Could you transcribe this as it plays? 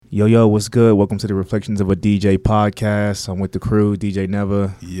Yo, what's good? Welcome to the Reflections of a DJ podcast. I'm with the crew, DJ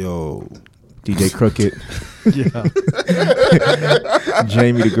Never. Yo. DJ Crooked. Yeah.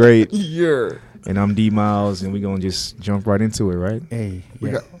 Jamie the Great. Yeah. And I'm D Miles, and we're going to just jump right into it, right? Hey.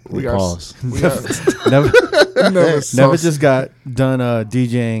 We got pause. Never never just got done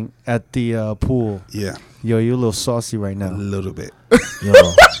DJing at the pool. Yeah. Yo, you're a little saucy right A now. little bit. Yo.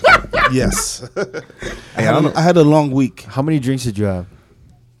 Yes. Hey, I had a long week. How many drinks did you have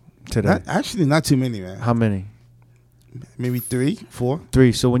today? Not too many, man. How many? Maybe 3, 4.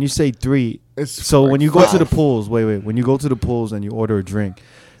 3. So when you say 3, It's so like when you go to the 5. pools, wait. When you go to the pools and you order a drink,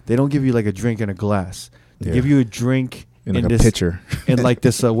 they don't give you like a drink in a glass. They Yeah. give you a drink In in like a this pitcher. in like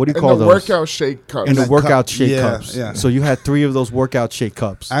this. What do you And call the those? workout shake cups. In the that workout cup. shake Yeah, cups. yeah. So you had 3 of those workout shake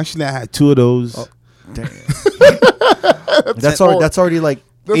cups. Actually, I had 2 of those. Oh. Damn. That's already like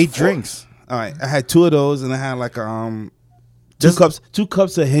That's 8 4. drinks. All right. I had 2 of those, and I had like 2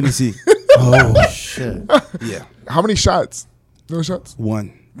 cups of Hennessy. Oh shit. Yeah. How many shots? No shots?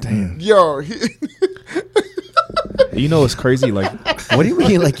 1. Damn. Yo, You know what's crazy? Like, What do you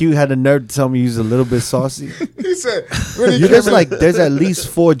mean? Like you had the nerve to tell me you was a little bit saucy? he said, when he You came just in- like there's at least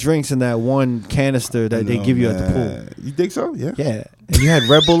 4 drinks in that one canister that they No, give you at the pool. man. You think so? Yeah. Yeah, and you had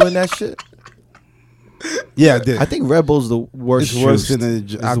Red Bull in that shit. Yeah, I did. I think Red Bull's the worst. It's worse juice. than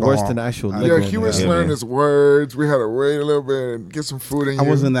the It's alcohol. worse than actual Yo, Yo, liquor. he was Yeah, learning man. his words. We had to wait a little bit and get some food in I you.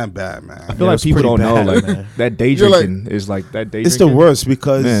 wasn't that bad, man. I feel like it's people don't pretty know, bad, like, man. that day You're like- drinking is like that day It's the drinking. worst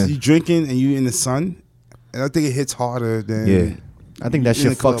because Man. you drinking and you in the sun, and I think it hits harder than. Yeah. I think that in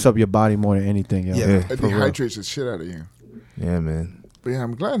shit the fucks club. up your body more than anything. Yo. Yeah. It For real. dehydrates the shit out of you. Yeah, man. But yeah,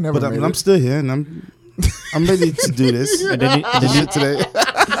 I'm glad I never But made I'm it. still here, and I'm ready to do this. And then you, today.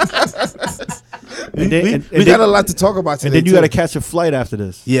 and then, we and got then- a lot to talk about today. and then you too. got to catch a flight after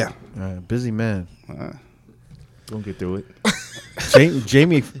this. Yeah. Busy man. Don't get through it.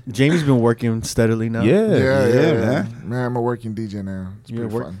 Jamie's been working steadily now. yeah, man. Man, I'm a working DJ now. It's You're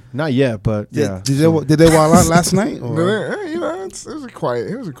pretty fun. Not yet, but yeah. Did they wild out last night? But Or? you know, it was a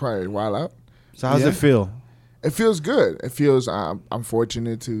quiet while out. So how's Yeah. it feel? It feels good. It feels I'm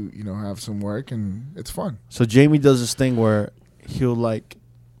fortunate to have some work, and it's fun. So Jamie does this thing where he'll like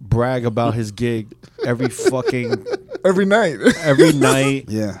brag about his gig every fucking Every night. every night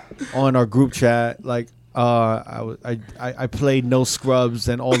Yeah. on our group chat. Like I played No Scrubs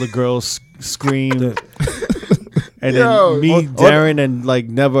and all the girls screamed. And Yo, then me, or- Darren, and like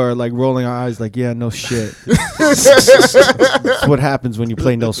Never are like rolling our eyes like, yeah, no shit. That's what happens when you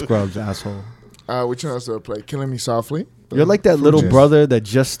play No Scrubs, asshole. Which one else do I play? Killing Me Softly. You're like that From little Jess. brother that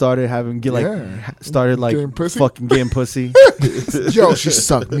just started started like Getting pussy? fucking getting pussy. Yo, she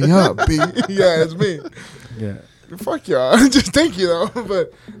sucked me up, B. Yeah, it's me. Yeah. Fuck y'all. Just thank you though.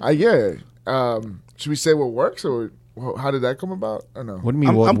 But yeah. Should we say what works or how did that come about? I know. What do you mean?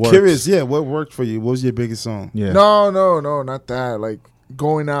 I'm what works? curious. Yeah, what worked for you? What was your biggest song? Yeah. No, not that. Like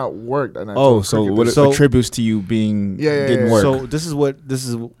going out worked. And I Oh, told so Cricket what this. So- attributes to you being Yeah, getting yeah. work? So this is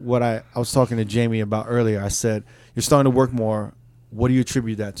what I was talking to Jamie about earlier. I said you're starting to work more. What do you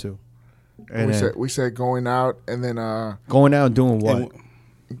attribute that to? And we then said we said going out and then going out and doing what?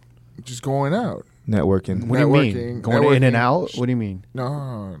 And just going out. Networking. What do you mean? networking- Going in and networking. out? What do you mean?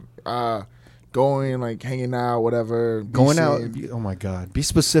 No. Going like hanging out, whatever. be Going out? seen. Oh my God! Be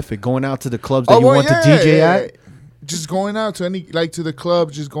specific. Going out to the clubs that you want to DJ at. Just going out to to the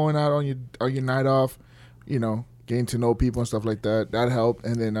club, just going out on your night off, getting to know people and stuff like that. That helped.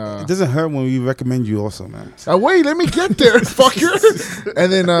 And then it doesn't hurt when we recommend you also, man. wait, let me get there, fucker.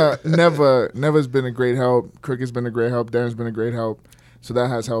 And then Never's been a great help. Cricket's been a great help. Darren's been a great help. So that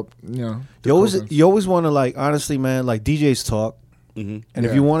has helped. The You co-hosts. always want to like honestly, man. Like DJs talk, and if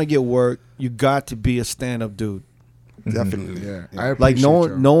Yeah. you want to get work, you got to be a stand-up dude. Definitely. Yeah, I Like appreciate y'all.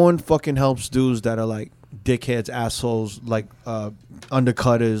 no one fucking helps dudes that are like dickheads, assholes, like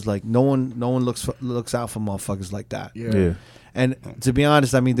undercutters. Like no one looks out for motherfuckers like that. Yeah. Yeah. And to be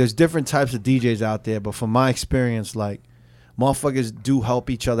honest, I mean, there's different types of DJs out there, but from my experience, like motherfuckers do help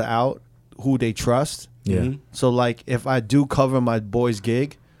each other out, who they trust. Yeah. Mhm. So like, if I do cover my boy's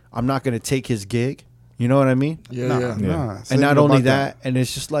gig, I'm not gonna take his gig. You know what I mean? Yeah, Nah, yeah. nah. And Say not about only that, and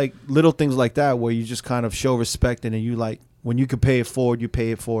it's just like little things like that where you just kind of show respect, and then you like when you can pay it forward, you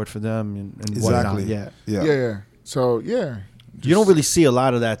pay it forward for them and Exactly. whatnot. Yeah. Yeah, Yeah. yeah. So yeah, You don't really see a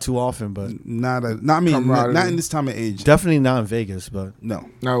lot of that too often, but Not in this time of age. definitely not in Vegas. But No.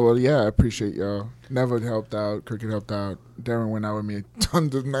 no, well, yeah, I appreciate y'all. Never helped out. Cricket helped out. Darren went out with me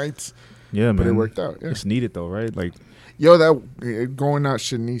tons of nights, Yeah, man. but it worked out. Yeah. It's needed though, right? Like, Yo, going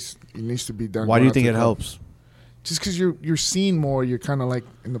out needs to be done. why do Going you out think to it the club. helps? Just because you're seen more, you're kind of like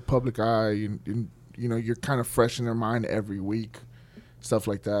in the public eye. You're kind of fresh in their mind every week. stuff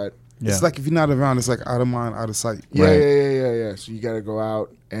like that. Yeah. It's like if you're not around, it's like out of mind, out of sight. Yeah, Right. yeah. So you got to go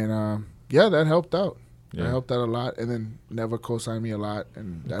out, and that helped out. Yeah. That helped out a lot, and then never co-signed me a lot,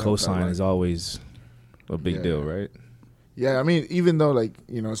 and that helped out a Cosign lot. is always a big Yeah. deal, right? Yeah, I mean, even though like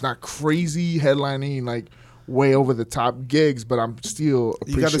it's not crazy headlining like way over the top gigs, but I'm still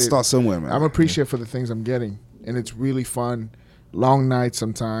You got to start somewhere, man. I'm appreciative for the things I'm getting, and it's really fun. Long nights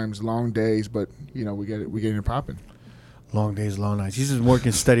sometimes, long days, but we get it popping. Long days, long nights. He's just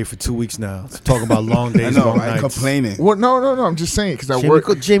working steady for 2 weeks now. Talking about long days, I know, long right? nights. Complaining. Well, no. I'm just saying because I Jamie,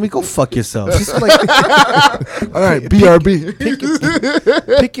 work. Jamie, go fuck yourself. Just like All right, BRB.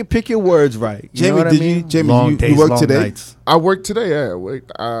 pick your words right. You know Jamie, what I did mean? you- Jamie, long you days, work long today? nights. I worked today. Yeah, I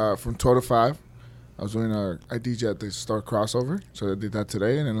worked from 12 to 5. I was doing I DJ at the Star Crossover, so I did that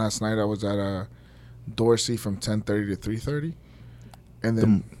today. And then last night I was at Dorsey from 10:30 to 3:30. And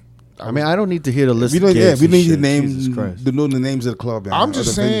then I mean, I don't need to hear the list. We of don't. Yeah, gigs we and need to shit. name Jesus Christ. know the names of the club. Man, I'm or just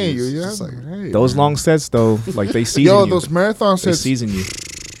the saying, venues. yeah, It's like, hey, Those man. long sets though, like they season Yo, you. those marathon They sets season you.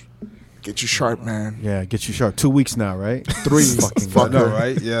 get you sharp, man. Yeah, get you sharp. 2 weeks now, right? 3 Fucking I fucker. know,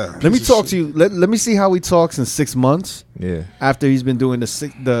 right? Yeah. Let me talk to you. Let me see how he talks in 6 months Yeah. after he's been doing the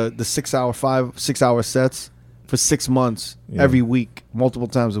 6 hour sets for 6 months Yeah. every week, multiple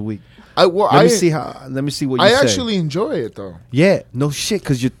times a week. Let Let me see what you I say. actually enjoy it though. Yeah, no shit,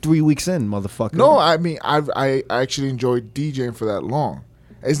 because you're 3 weeks in, motherfucker. No, I mean I actually enjoy DJing for that long.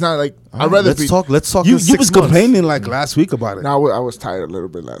 It's not like All I'd right, rather let's be. talk. Let's talk. You in 6 was months. complaining like last week about it. No, I was tired a little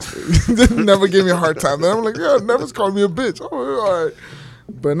bit last week. Never gave me a hard time. Then I'm like, yeah, Never's called me a bitch. Oh, all right,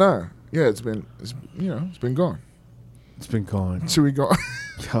 but nah, yeah, it's been going. It's been going. Should we go?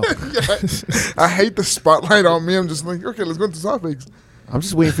 Yo, I hate the spotlight on me. I'm just like, okay, let's go into topics. I'm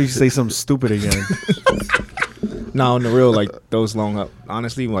just waiting for you to say something stupid again. No, on the real, like those long up.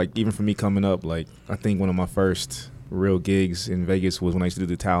 Honestly, like even for me coming up, like I think one of my first real gigs in Vegas was when I used to do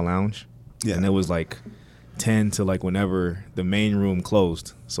the Tao Lounge. Yeah. And it was like 10 to like whenever the main room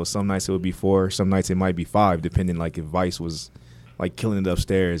closed. So some nights it would be 4, some nights it might be 5, depending like if Vice was like killing it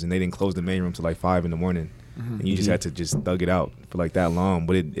upstairs and they didn't close the main room till like 5 in the morning. And you just had to just thug it out for like that long.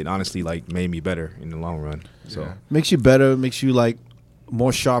 But it honestly like made me better in the long run. So Yeah. Makes you better. Makes you like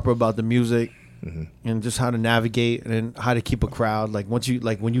more sharper about the music mhm. and just how to navigate and how to keep a crowd. Like once you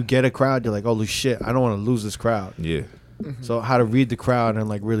when you get a crowd, you're like, holy shit, I don't want to lose this crowd. Yeah. So how to read the crowd and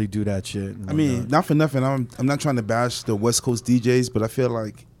like really do that shit. and I mean, whatnot. not for nothing. I'm not trying to bash the West Coast DJs, but I feel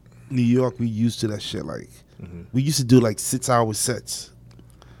like New York, we used to that shit. Like we used to do like 6-hour sets.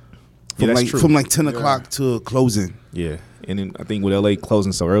 Yeah, that's like true. from like 10 o'clock to closing. Yeah. And then I think with LA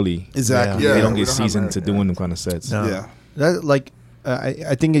closing so early, Exactly. Yeah. they don't we get don't have seasoned that, to yeah. doing them kind of sets. No. Yeah. That like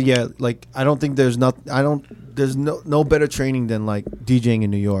I think like I don't think there's no better training than like DJing in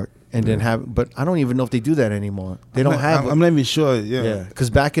New York and then but I don't even know if they do that anymore. They don't have I'm not even sure. Yeah. yeah, because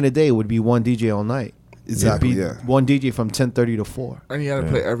back in the day it would be one DJ all night. Exactly. It'd be Yeah. one DJ from 10:30 to 4. And you had to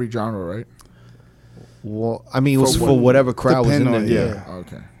play every genre, right? Well, I mean, it was For for what- whatever crowd was in Depend there. on- Yeah. yeah.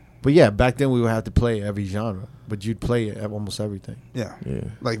 Okay. But yeah, back then we would have to play every genre, but you'd play it at almost everything. Yeah. Yeah.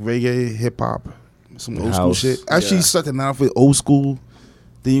 Like reggae, hip hop, some old House. school shit. Actually, Yeah. starting off with old school.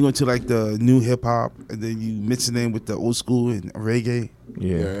 Then you go to like the new hip hop, and then you mix it in with the old school and reggae.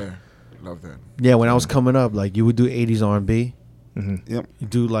 Yeah. Yeah. Love that. Yeah, when I was coming up, like you would do 80s R&B. hmm Yep. You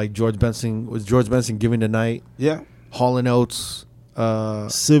do like George Benson Giving the Night, Yeah. Hall and Oates,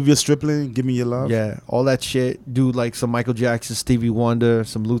 Sylvia Strickland, Give Me Your Love. yeah, all that shit. Do like some Michael Jackson, Stevie Wonder,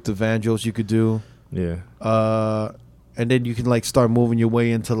 some Luther Vandross you could do. Yeah. And then you can like start moving your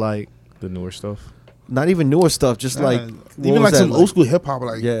way into like The newer stuff. not even newer stuff, just like what even was like that, some old school hip hop,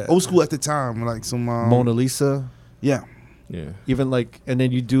 like Yeah. old school at the time, like some Mona Lisa. Yeah. Yeah. Even like, and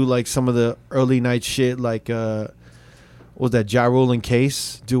then you do like some of the early night shit, like what was that Ja Rule and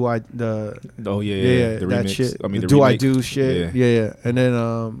Case? Do I the Oh yeah. yeah, Yeah. The that remix. shit? I mean, the Do I remake. do shit? Yeah. And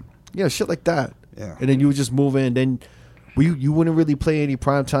then yeah, shit like that. Yeah. And then you would just move in. Then you wouldn't really play any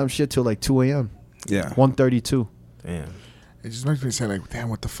primetime shit till like 2 a.m. Yeah. 1:32. Damn. It just makes me say like, damn,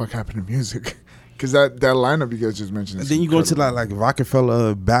 what the fuck happened to music? Because that lineup you guys just mentioned. And is then you go into incredible. like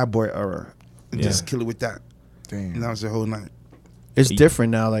Rockefeller, Bad Boy era, and Yeah. just kill it with that. Damn. And that was the whole night. It's He-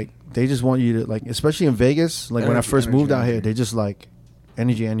 different now. Like they just want you to like, especially in Vegas. Like when I Energy, first energy, moved out here, energy. they just like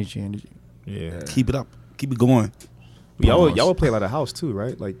energy. Yeah. Keep it up. Keep it going. Y'all would play a lot of house too,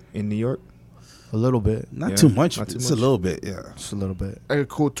 right? Like in New York. A little bit, Not Yeah, too much. not too It's much. a little bit. Yeah. just a little bit. Like a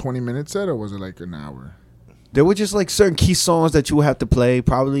cool 20-minute set, or was it like an hour? There were just like certain key songs that you would have to play.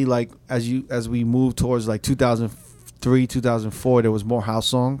 Probably like as we moved towards like 2003, 2004, there was more house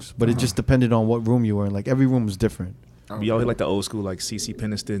songs, but it just depended on what room you were in. Like every room was different. We all hit like the old school like CC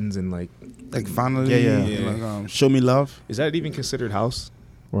Penistons and like. Finally, Yeah. like, Show Me Love. Is that even considered house?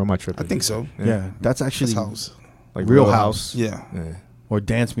 Or am I tripping? I think so. Yeah, that's actually That's house. Like Real Real house. Yeah. Yeah. or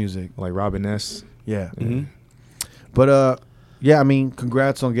dance music. Like Robin S. Yeah. Mm-hmm. But yeah, I mean,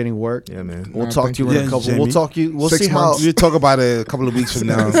 congrats on getting work. Yeah, man. We'll Yeah, talk thank to you you. in a Yeah, couple. Jamie. We'll talk you. We'll 6 see months. We'll talk about it a couple of weeks from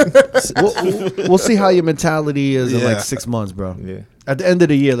now. we'll see how your mentality is in like Yeah. 6 months, bro. Yeah. At the end of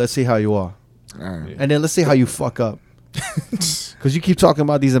the year, let's see how you are, All right. and then let's see how you fuck up. Because you keep talking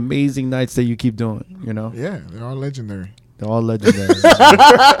about these amazing nights that you keep doing. You know, Yeah, they're all legendary. they're all legendary.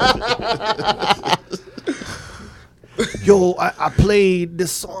 Yo, I played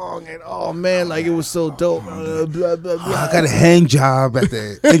this song and oh man, like it was so dope. Blah blah blah. I got a hang job at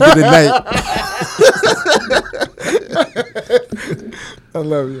the end of the night. I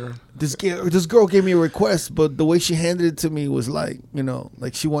love you. This girl gave me a request, but the way she handed it to me was like, you know,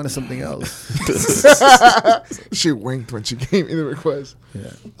 like she wanted something else. She winked when she gave me the request.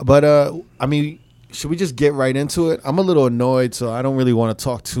 Yeah. But I mean, should we just get right into it? I'm a little annoyed, so I don't really want to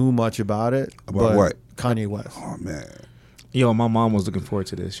talk too much about it. About but what? Kanye West. Oh man. Yo, my mom was looking forward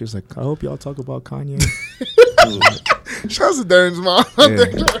to this. She was like, I hope y'all talk about Kanye. Shouts to Darren's mom.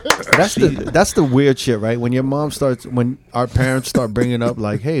 Yeah. That's the weird shit, right? When your mom starts, when our parents start bringing up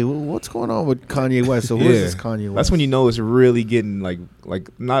like, hey, what's going on with Kanye West? So who is this Kanye West? That's when you know it's really getting like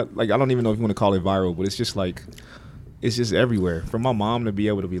not like I don't even know if you want to call it viral, but it's just like it's just everywhere. For my mom to be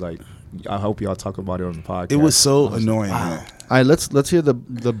able to be like, I hope y'all talk about it on the podcast. It was so I was annoying, wow. man. All right, let's hear the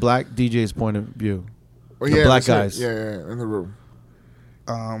black DJ's point of view. Oh, The black that's guys. it. Yeah, in the room.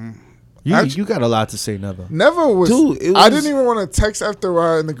 You got a lot to say, Never. Never was. Dude, it I was- didn't even want to text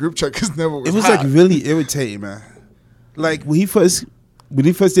after in the group chat because Never was. It was hot. like really irritating, man. Like when he first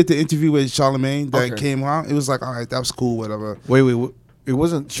did the interview with Charlamagne that Okay. came out, it was like, all right, that was cool, whatever. Wait. It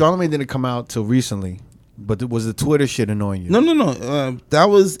wasn't. Charlamagne didn't come out till recently, but it was the Twitter shit annoying you? No.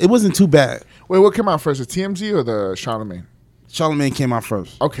 It wasn't too bad. Wait, what came out first, the TMZ or the Charlamagne? Charlamagne came out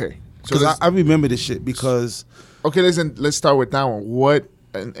first. Okay, so Because this- I remember this shit because okay, let's start with that one. What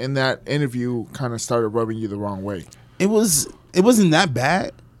in that interview kind of started rubbing you the wrong way? it wasn't that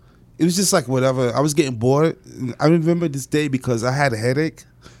bad. It was just like whatever. I was getting bored. I remember this day because I had a headache.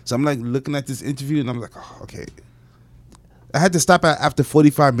 So I'm like looking at this interview and I'm like, oh, okay. I had to stop after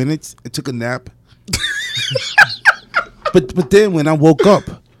 45 minutes and took a nap. but then when I woke up,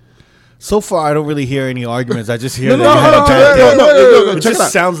 So far, I don't really hear any arguments. I just hear No, that you had a bad day. no, It check it just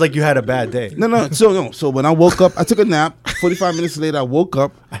out. sounds like you had a bad day. So when I woke up, I took a nap. 45 minutes later, I woke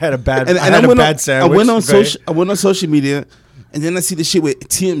up. I had a bad. And I had a went bad on, sandwich. I went on okay? social media, and then I see the shit with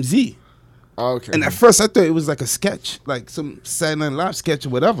TMZ. Okay, And at first, I thought it was like a sketch, like some Saturday Night Live sketch or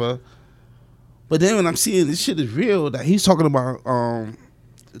whatever. But then when I'm seeing this shit is real, that he's talking about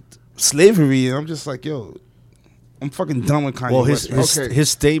slavery, and I'm just like, yo, I'm fucking done with Kanye Well, West. man. Okay. his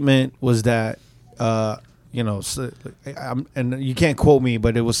statement was that, you know, and you can't quote me,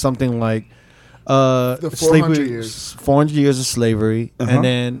 but it was something like, The 400 years. 400 years of slavery, Uh-huh. and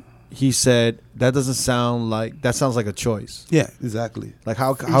then he said that sounds like a choice. Yeah, exactly. Like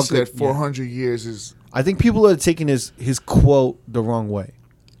how he said could 400 years is. I think people are taking his quote the wrong way.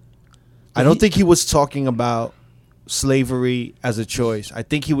 I don't think he was talking about slavery as a choice. I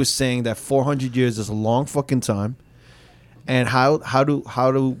think he was saying that 400 years is a long fucking time, and how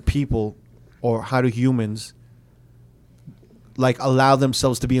do people or how do humans like allow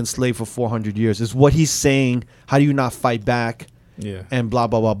themselves to be enslaved for 400 years? Is what he's saying. How do you not fight back? Yeah. And blah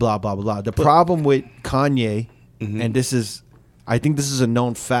blah blah blah blah blah. The problem with Kanye, and I think this is a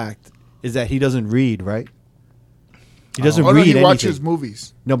known fact, is that he doesn't read, right? He doesn't read he anything. watches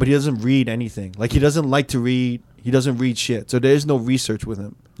movies. No, but he doesn't read anything. Like he doesn't like to read. He doesn't read shit. So there's no research with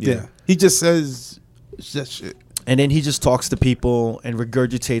him. Yeah. He just says it's just shit. And then he just talks to people and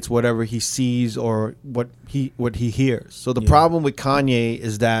regurgitates whatever he sees or what he hears. So the problem with Kanye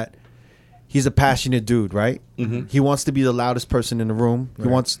is that he's a passionate dude, right? Mm-hmm. He wants to be the loudest person in the room. He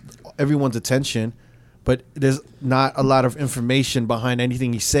wants everyone's attention, but there's not a lot of information behind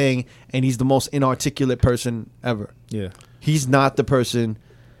anything he's saying, and he's the most inarticulate person ever. Yeah. He's not the person.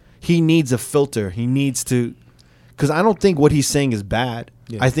 He needs a filter. He needs to, because I don't think what he's saying is bad.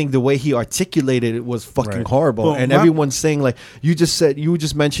 Yeah. I think the way he articulated it was fucking Right. horrible. Well, and my- everyone's saying like you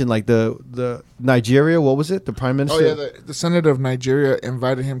just mentioned like the Nigeria. What was it? The prime Oh minister. yeah, the senator of Nigeria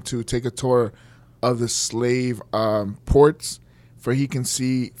invited him to take a tour of the slave ports, for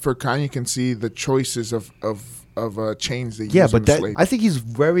Kanye can see the choices of chains they Yeah, use on but the that slave. I think he's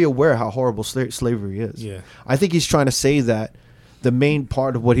very aware how horrible slavery is. Yeah. I think he's trying to say that the main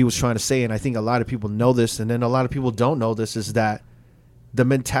part of what he was trying to say, and I think a lot of people know this, and then a lot of people don't know this, is that the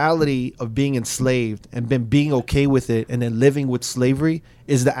mentality of being enslaved and then being okay with it and then living with slavery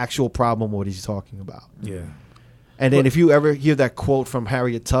is the actual problem what he's talking about. Yeah. And then if you ever hear that quote from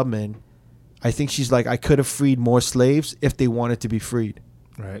Harriet Tubman, I think she's like, I could have freed more slaves if they wanted to be freed.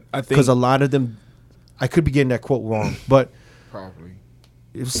 Right. I think Because a lot of them, I could be getting that quote wrong, but Probably.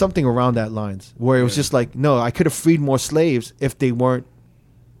 it was something around that lines where it was just like, no, I could have freed more slaves if they weren't,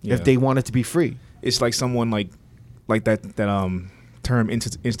 Yeah. if they wanted to be free. it's like someone like that term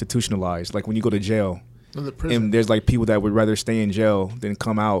institutionalized. Like when you go to jail, In the prison. and there's like people that would rather stay in jail than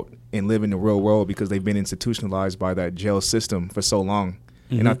come out and live in the real world because they've been institutionalized by that jail system for so long.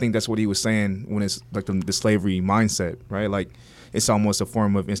 And I think that's what he was saying when it's like the slavery mindset, right? Like it's almost a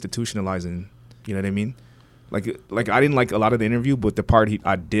form of institutionalizing. You know what I mean? Like I didn't like a lot of the interview, but the part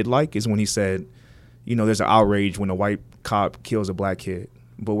I did like is when he said, you know, there's an outrage when a white cop kills a black kid.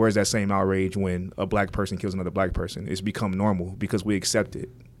 But where's that same outrage when a black person kills another black person? It's become normal because we accept it.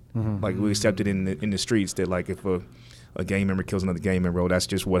 Like we accept it in the streets that like if a gang member kills another gang member, that's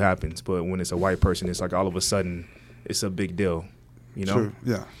just what happens. But when it's a white person, it's like all of a sudden it's a big deal. You know? True.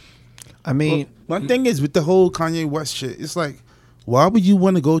 Yeah. I mean, One thing is with the whole Kanye West shit, it's like, why would you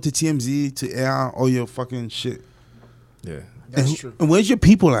want to go to TMZ to air all your fucking shit? Yeah. That's true. And where's your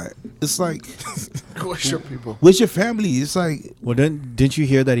people at? It's like, What's your people? where's your family? It's like, well, then didn't you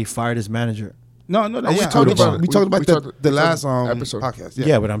hear that he fired his manager? no, we yeah, talked about it. we talked about We the talked last episode. podcast.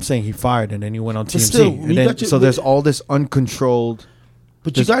 Yeah. but I'm saying he fired and then he went on TMZ. still, you and then, got your- so there's all this uncontrolled.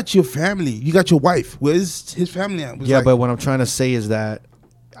 But you got your family. You got your wife. Where's his family at? It was Yeah, like, but what I'm trying to say is that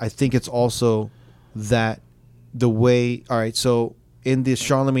I think it's also that the way. All right, so in this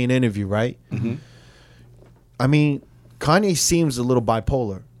Charlemagne interview, right? I mean, Kanye seems a little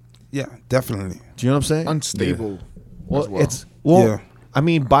bipolar. yeah, definitely. Do you know what I'm saying? Unstable. Well, as well. it's well. Yeah. I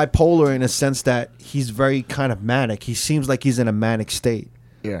mean, bipolar in a sense that he's very kind of manic. He seems like he's in a manic state,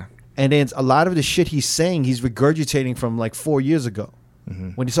 Yeah. and then a lot of the shit he's saying, he's regurgitating from like 4 years ago,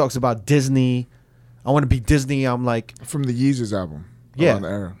 when he talks about Disney. I want to be Disney. I'm like, From the Yeezus album. Yeah. Around the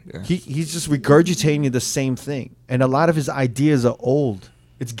era. Yeah. he's just regurgitating the same thing, and a lot of his ideas are old.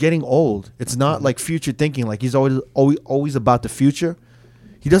 It's getting old. It's not like future thinking. Like he's always about the future.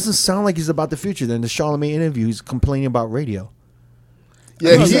 He doesn't sound like he's about the future. Then the Charlemagne interview, he's complaining about radio.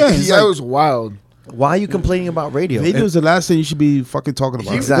 yeah, No, yeah, it's that like- was wild. Why are you complaining about radio? Radio is the last thing you should be fucking talking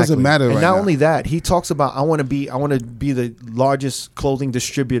about. Exactly. It doesn't matter and right not now. only that, he talks about I want to be the largest clothing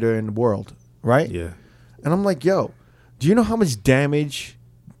distributor in the world, right? Yeah. And I'm like, yo, do you know how much damage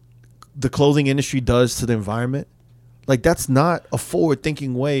the clothing industry does to the environment? Like that's not a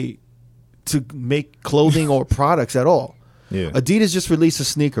forward-thinking way to make clothing or products at all. Yeah. Adidas just released a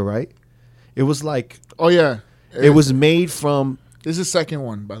sneaker, right? It was like Oh, yeah. it was made from This is the second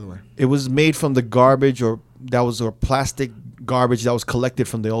one, by the way. the garbage or plastic garbage that was collected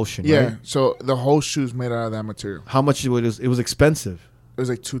from the ocean. Yeah. Right? So the whole shoe's made out of that material. How much it was expensive. It was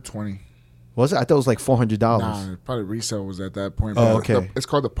like $220. Was it? I thought it was like $400. Nah, probably resale was at that point. Oh, but okay. It's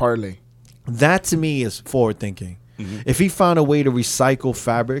called the Parlay. That to me is forward thinking. Mm-hmm. If he found a way to recycle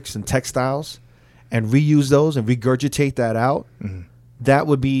fabrics and textiles and reuse those and regurgitate that out, that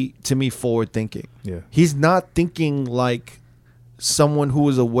would be to me forward thinking. Yeah. He's not thinking like someone who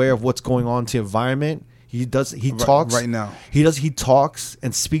is aware of what's going on to the environment. He talks right now. He talks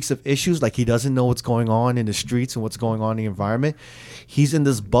and speaks of issues like he doesn't know what's going on in the streets and what's going on in the environment. He's in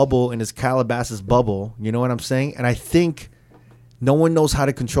this bubble, in his Calabasas bubble. You know what I'm saying? And I think no one knows how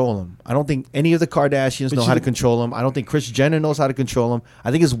to control him. I don't think any of the Kardashians know how to control him. I don't think Kris Jenner knows how to control him.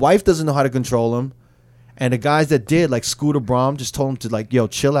 I think his wife doesn't know how to control him. And the guys that did, like Scooter Braun, just told him to like, yo,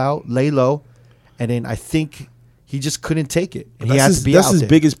 chill out, lay low. And then I think he just couldn't take it. And he had to be That's out his there.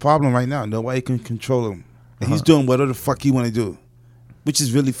 biggest problem right now. Nobody can control him. And he's doing whatever the fuck he want to do, which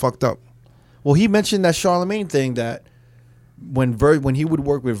is really fucked up. Well, he mentioned that Charlemagne thing that when he would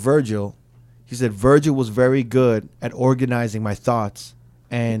work with Virgil, he said Virgil was very good at organizing my thoughts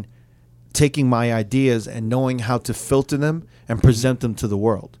and taking my ideas and knowing how to filter them and present them to the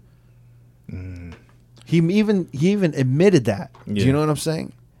world. He even admitted that. Do Yeah. you know what I'm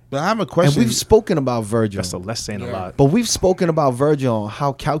saying? But I have a And question. we've spoken about Virgil. That's saying a lot. But we've spoken about Virgil,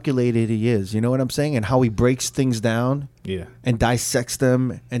 how calculated he is. You know what I'm saying? And how he breaks things down Yeah. and dissects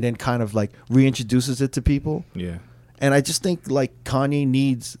them and then kind of like reintroduces it to people. Yeah. And I just think like Kanye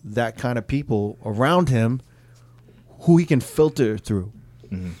needs that kind of people around him who he can filter through.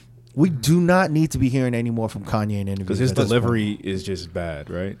 We do not need to be hearing any more from Kanye in interviews. Because his at this delivery is just bad,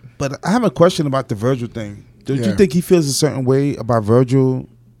 right? But I have a question about the Virgil thing. Don't Yeah. you think he feels a certain way about Virgil?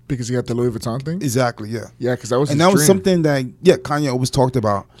 Because he got the Louis Vuitton thing? Exactly, yeah. Yeah, because that was And his that was dream. something that, Kanye always talked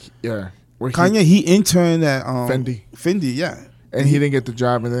about. Yeah. Where Kanye, he interned at Fendi. Fendi, yeah. and he didn't get the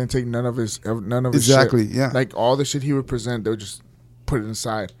job, and then take none of his Exactly, shit. yeah. Like all the shit he would present, they would just put it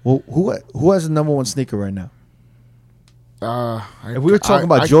aside. Well, who has the number one sneaker right now? If If we were talking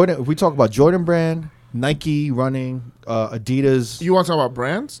about Jordan, if we talk about Jordan brand, Nike running, Adidas, you want to talk about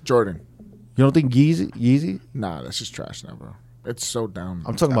brands? Jordan. you don't think Yeezy? Nah, that's just trash now, bro. It's so down.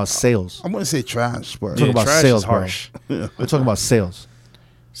 I'm talking about sales. I'm gonna say trash, but I'm talking about trash sales, is bro. harsh. We're talking about sales.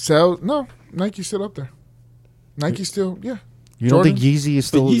 Sell? No, Nike's still up there. Nike's still, yeah. You Jordan? don't think Yeezy is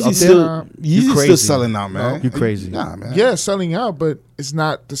still Yeezy's up there? still You Yeezy's crazy. still selling out, man. You crazy. Nah, man. Yeah, selling out, but it's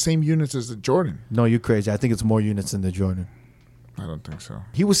not the same units as the Jordan. No, you're crazy. I think it's more units than the Jordan. I don't think so.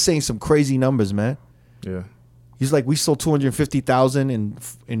 He was saying some crazy numbers, man. Yeah. He's like, we sold 250,000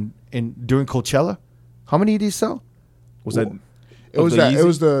 in during Coachella. How many did he sell? Was that? It was the that. It Yeezy?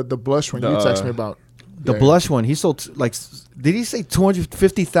 was the blush one you texted me about. The Yeah. blush one. He sold like, did he say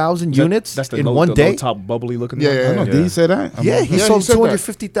 250,000 units That's the in low, one the day? Low top bubbly looking. Yeah, one? yeah, I don't know. yeah. Did he say that? Yeah, he Yeah, sold he said that.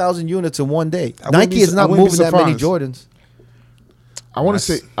 250,000 units in one day. I wouldn't Nike be- is I not wouldn't be moving that many surprised. Jordans. I want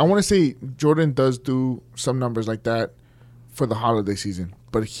to Nice. say. I want to say Jordan does do some numbers like that for the holiday season,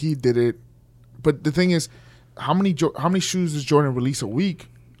 but he did it. But the thing is, how many shoes does Jordan release a week?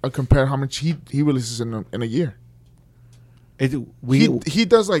 Compare how much he releases in a year. He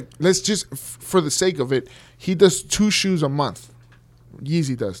does like, let's just for the sake of it, he does 2 shoes a month.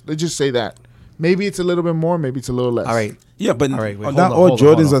 Yeezy does. Let's just say that. Maybe it's a little bit more. Maybe it's a little less. All right. Yeah, but All right, wait, hold not on, all hold on,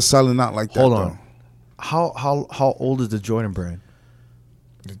 Jordans hold on. are selling out like that. Hold though. on. How old is the Jordan brand?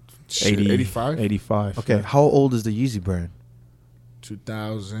 Shit, 85, 85. Okay, how old is the Yeezy brand?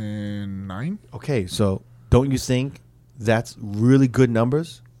 2009. Okay, so don't you think that's really good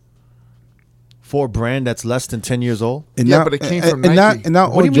numbers for a brand that's less than 10 years old? And Yeah, now- but it came and- from and Nike. Now, and now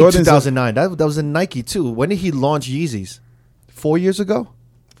What do you all mean Jordans are- 2009? That was in Nike too. When did he launch Yeezys? 4 years ago?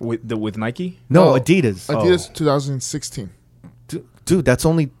 With Nike. No, No, Adidas. Adidas 2016 Dude, that's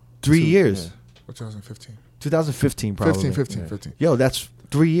only 3 years. or 2015. 2015 probably. 15. Yo, that's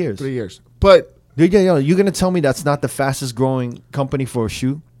 3 years. 3 years. But Yeah, you're gonna tell me that's not the fastest growing company for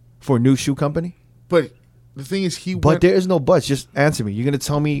a new shoe company? the thing is, he But went. there is no buts. Just answer me. You're gonna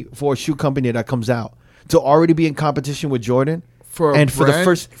tell me for a shoe company that comes out to already be in competition with Jordan, For a and for the brand-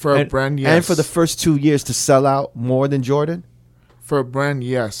 first for a and, brand, and for yes. the first 2 years to sell out more than Jordan, For a brand,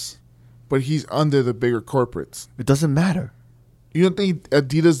 yes, but he's under the bigger corporates. it doesn't matter. You don't think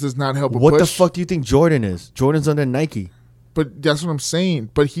Adidas does not help a What push? the fuck do you think Jordan is? Jordan's under Nike. But that's what I'm saying.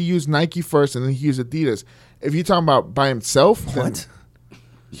 But he used Nike first, and then he used Adidas. If you're talking about by himself, then What?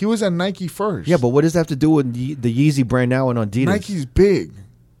 he was at Nike first. Yeah, but what does that have to do with the Yeezy brand now and on Adidas? Nike's big.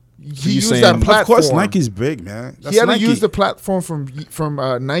 He you used saying- that Of platform. Of course, Nike's big, man. That's He had Nike. to use the platform from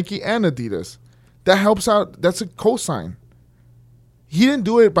Nike and Adidas. That helps out. That's a cosign. He didn't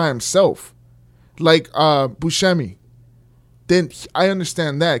do it by himself, like Buscemi. Then I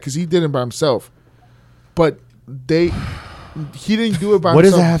understand that because he did it by himself, but he didn't do it by What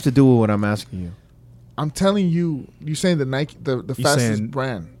does himself. that have to do with what I'm asking you? I'm telling you, you're saying the Nike, the fastest saying-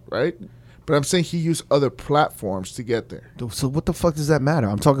 brand, right? But I'm saying he used other platforms to get there. So what the fuck does that matter?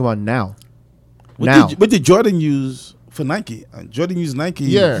 I'm talking about now. What did Jordan use for Nike? Jordan used Nike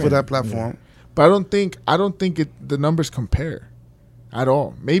Yeah. for that platform. But I don't think the numbers compare at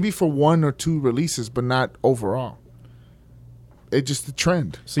all. Maybe for 1 or 2 releases, but not overall. It's just the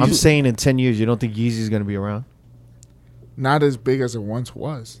trend. So I'm saying in 10 years, you don't think Yeezy's going to be around? Not as big as it once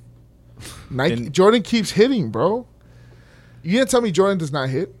was. Nike And- Jordan keeps hitting, bro. You can't tell me Jordan does not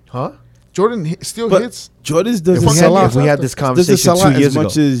hit. Huh? Jordan still But hits. Jordan's If doesn't we, sell had, out. if we had this Doesn't conversation sell 2 out years as ago,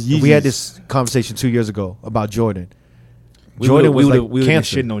 much as if we had Yeezys. this conversation 2 years ago about Jordan, we Jordan was would've- like we would've been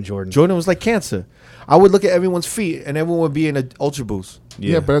cancer. shitting on Jordan. Jordan was like cancer. I would look at everyone's feet and everyone would be in an Ultra Boost.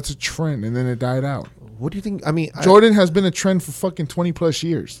 Yeah, but that's a trend, and then it died out. What do you think? I mean, Jordan has been a trend for fucking 20 plus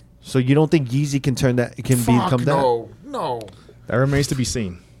years. so you don't think Yeezy can turn that? It can become that? No. that remains to be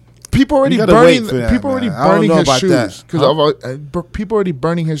seen. People already You gotta burning. wait for that, People already man. I don't burning know his about shoes that. because people already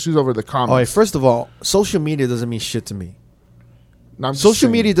burning his shoes over the All right. comments. First of all, social media doesn't mean shit to me. No, I'm just Social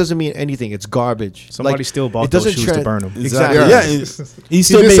saying. media doesn't mean anything. It's garbage. Somebody still bought it those doesn't shoes to trend- burn 'em. Exactly. Yeah, Yeah. he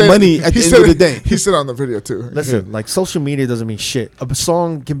still just made said- money at he the end said of the it- day. He said on the video too. Listen, like social media doesn't mean shit. A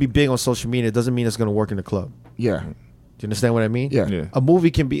song can be big on social media. It doesn't mean it's going to work in the club. Yeah. Do you understand what I mean? Yeah. Yeah. A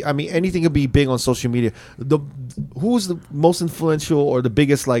movie can be. I mean, anything can be big on social media. Who's the most influential or the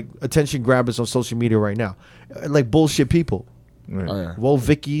biggest like attention grabbers on social media right now? Like bullshit people. Right. Oh yeah. Well,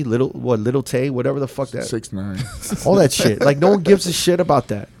 Vicky, little Tay, whatever the fuck that. 6'9". All that shit. Like no one gives a shit about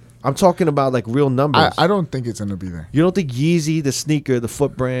that. I'm talking about like real numbers. I don't think it's gonna be there. You don't think Yeezy, the sneaker, the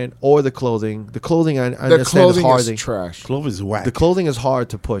foot brand, or the clothing? The clothing, I The understand clothing is hard. is trash. Clover is whack. The clothing is hard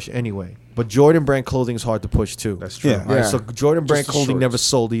to push anyway, but Jordan brand clothing is hard to push too. That's true. Yeah. All right, Yeah. so Jordan brand Just the clothing never shorts.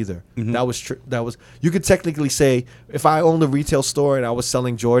 sold either. That was you could technically say if I owned a retail store and I was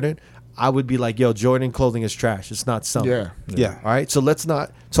selling Jordan, I would be like, yo, Jordan clothing is trash. It's not selling. Yeah. Yeah. All right. So let's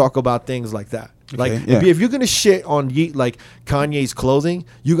not talk about things like that. Like yeah. if you're gonna shit on like Kanye's clothing,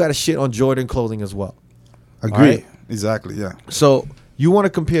 you got to shit on Jordan clothing as well. Agree. Alright. Exactly. Yeah. So you want to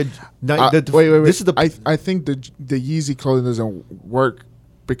compare? Wait. This is the I think the Yeezy clothing doesn't work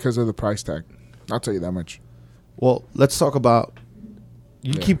because of the price tag. I'll tell you that much. well. Let's talk about.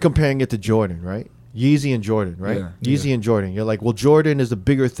 You Yeah. keep comparing it to Jordan, right? Yeezy and Jordan, right? Yeah. Yeezy and Jordan. You're like, well, Jordan is the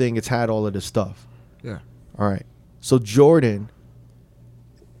bigger thing. It's had all of this stuff. Yeah. All right. So Jordan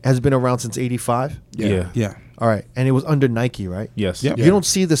has been around since '85. Yeah. Yeah. All right, and it was under Nike, right? Yes. Yeah. You don't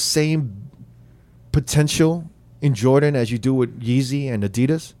see the same potential in Jordan as you do with Yeezy and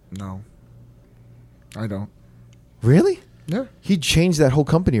Adidas. No. I don't. Really? Yeah. He changed that whole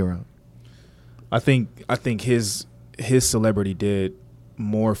company around. I think his celebrity did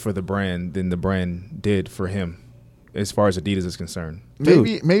more for the brand than the brand did for him, as far as Adidas is concerned.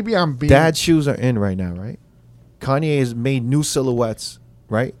 Dude, Maybe I'm being Dad shoes are in right now, right? Kanye has made new silhouettes,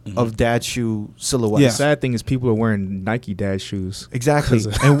 right, of dad shoe silhouettes. Yeah. The sad thing is people are wearing Nike dad shoes. Exactly.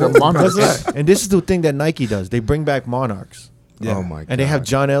 Because And, The Monarchs. and this is the thing that Nike does. They bring back Monarchs. Yeah. Oh my god. And they have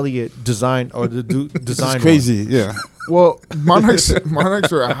John Elliott design or the design. It's crazy. Yeah. Well, Monarchs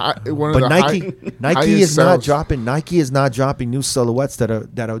are a high, one of But the Nike highest is not sales. dropping. Nike is not dropping new silhouettes that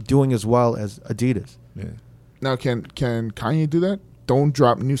are doing as well as Adidas. Yeah. Now, can Kanye do that? Don't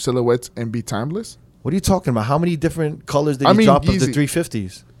drop new silhouettes and be timeless. What are you talking about? How many different colors did I he mean, drop of the Yeezy.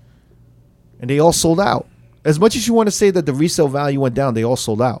 350s? And they all sold out. As much as you want to say that the resale value went down, they all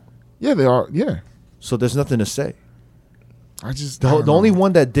sold out. Yeah, they are. Yeah, So there's nothing to say. I just The, I don't the only know.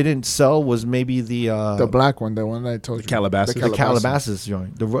 one that didn't sell was maybe the black one, the one that I told you, Calabasas. the Calabasas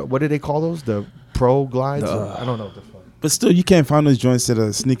joint. What do they call those? The Pro Glides? I don't know what the fuck. But still, you can't find those joints at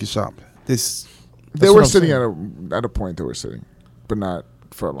a sneaker shop. This. They That's were what I'm sitting saying. at a point. They were sitting, but not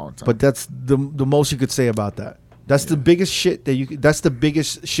for a long time. But that's the most you could say about that. That's the biggest shit that you. That's the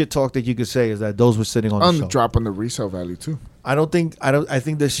biggest shit talk that you could say is that those were sitting on the on the shelf. drop on the resale value too. I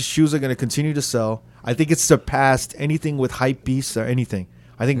think the shoes are going to continue to sell. I think it's surpassed anything with hype beasts or anything.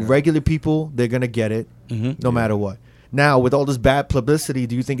 I think regular people, they're going to get it no matter what. Now, with all this bad publicity,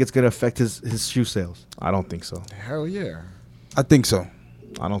 do you think it's going to affect his shoe sales? I don't think so. Hell yeah! I think so.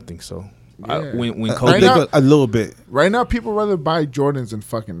 I don't think so. Yeah. When I Kobe Right think now- a little bit. Right now, people rather buy Jordans than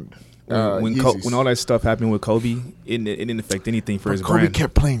fucking when Yeezys. all that stuff happened with Kobe, it didn't affect anything for But his Kobe brand.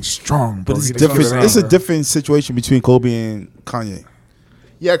 kept playing strong, bro. But it's He didn't different. give it It's a up. different situation between Kobe and Kanye.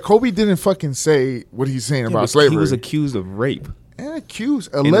 Yeah, Kobe didn't fucking say what he's saying Yeah, about but slavery. He was accused of rape. and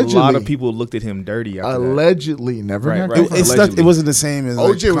accused And allegedly. a lot of people looked at him dirty after that. allegedly never Right, got right. caught. It's not. Allegedly. It wasn't the same as OJ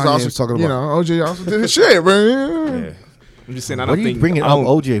like was Kanye also talking you about. know OJ also did his shit, bro. Yeah. I'm just saying. I What don't are you think bringing I up don't-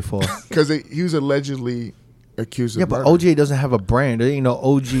 OJ for? Because he was allegedly accused Yeah, of but murder. OJ doesn't have a brand. There ain't no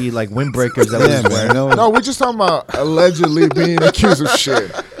OG like windbreakers that Yeah, was man. wearing. No. No, we're just talking about allegedly being accused of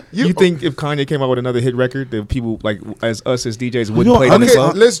shit. You think if Kanye came out with another hit record, that people like as us as DJs wouldn't know, play it in the Okay,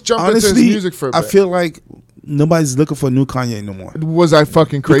 club? let's jump into his Honestly, music for a I bit. feel like nobody's looking for new Kanye no more Was I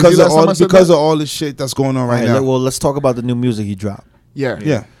fucking crazy because of last time I all said because that? of all the shit that's going on right All right, now. well, let's talk about the new music he dropped. Yeah.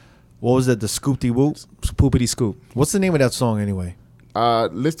 Yeah, What was it? The Scoop-de Whoop? Poopity scoop. What's the name of that song anyway?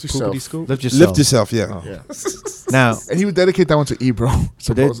 Lift yourself. Poopity scoop. Lift Yourself. lift yourself. Yeah, Oh. Yeah. Now, And he would dedicate that one to Ebro.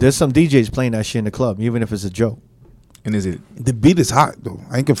 so there's some DJs playing that shit in the club, even if it's a joke. And is it? the beat is hot though.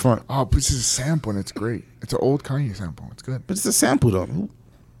 I ain't confront, Oh, but this is a sample and it's great. It's an old Kanye sample. It's good. but it's a sample though.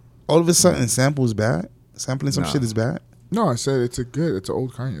 All of a sudden, sample is bad. Sampling some Nah. shit is bad. No, I said it's It's an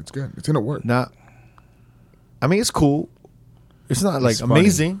old Kanye. It's good. It's gonna work. Now, I mean, it's cool. It's not like It's funny.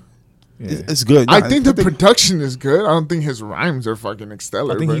 amazing. Yeah. It's good. I Nah, think the production is good. I don't think his rhymes are fucking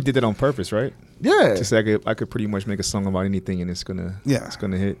stellar. I think he but- did that on purpose, right? Yeah. Just like I could pretty much make a song about anything and it's gonna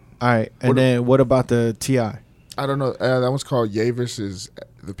hit. All right, and then what about the T.I.? I don't know. That one's called Ye versus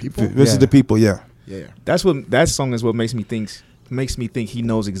the People. versus Yeah. the people. Yeah, Yeah. That song is what makes me think he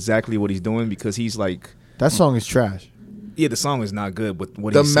knows exactly what he's doing because he's like, That song is trash. yeah, the song is not good, but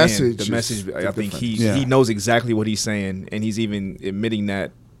what The he's message saying, is the message, the I think difference. Yeah. he knows exactly what he's saying, and he's even admitting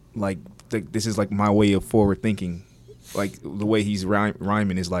that, like, this is like my way of forward thinking, like the way he's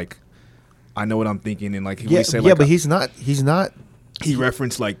rhyming is like, I know what I'm thinking, and like when Yeah, he say, yeah, like, but he's not he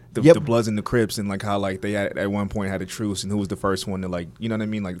referenced like the Yep. Bloods and the Crips and like how like they had, at one point had a truce and who was the first one to like, you know what I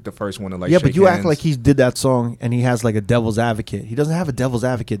mean, like the first one to like yeah, shake but you act hands. like he did that song and he has like a devil's advocate. He doesn't have a devil's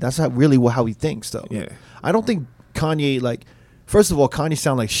advocate. That's not really how he thinks, though. Yeah. I don't think Kanye, like, first of all, Kanye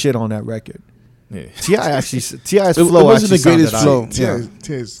sound like shit on that record. Yeah. T.I.'s It flow wasn't actually the greatest sounded flow. alright. Yeah.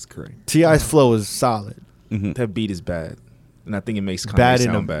 T.I.'s is great. T.I.'s flow is solid. That beat is bad. And I think it makes Kanye Bad in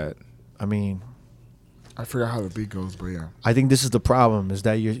sound a- bad. I mean, I forgot how the beat goes, but yeah. I think this is the problem, is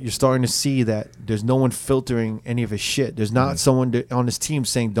that you're starting to see that there's no one filtering any of his shit. There's not someone on his team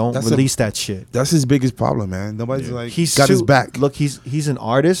saying don't That's release that shit. That's his biggest problem, man. Nobody's Yeah. like He's got his too- back. Look, he's an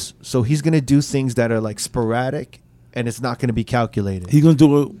artist, so he's gonna do things that are like sporadic, and it's not gonna be calculated. He gonna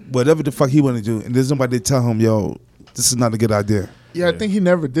do whatever the fuck he want to do, and there's nobody to tell him, yo, this is not a good idea. Yeah, I Yeah. think he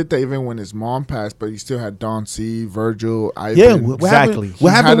never did that even when his mom passed, but he still had Don C, Virgil, Ivan. Yeah, Exactly. happened? What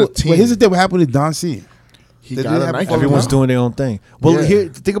He happened? had a Well, team. here's the thing. What happened to Don C? He They got didn't a have Nike. a fucking Everyone's No. doing their own thing. Well, Yeah. here,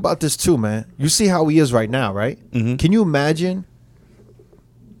 think about this too, man. You see how he is right now, right? Mhm. Can you imagine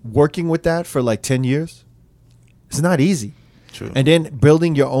working with that for like 10 years? It's not easy. True. And then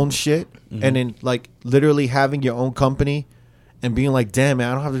building your own shit, and then like literally having your own company, and being like, damn,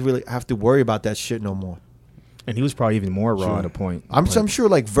 man, I don't have to worry about that shit no more. And he was probably even more raw at a point. I'm sure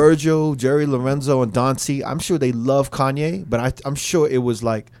like Virgil, Jerry Lorenzo, and Don C, I'm sure they love Kanye, but I'm sure it was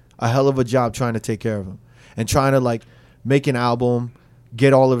like a hell of a job trying to take care of him and trying to like make an album,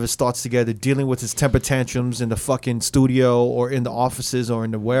 get all of his thoughts together, dealing with his temper tantrums in the fucking studio or in the offices or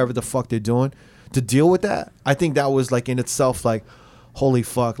in the wherever the fuck they're doing. To deal with that, I think that was like in itself like, holy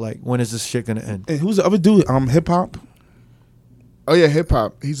fuck, like when is this shit gonna end? And who's the other dude? Hip hop. Oh yeah, hip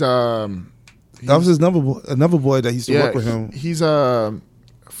hop. He's That was his another boy that used to work with him. He's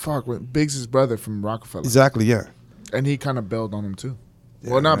fuck with Biggs' brother from Rockefeller, Exactly. Yeah. and he kind of bailed on him too.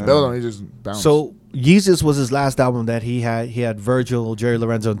 Yeah, Well, not man. bailed on him, he just bounced. So Yeezus was his last album that he had. He had Virgil, Jerry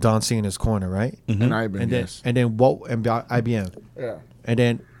Lorenzo, and Don C in his corner, right? and Ivan, And then yes, and then what? And IBM. yeah. And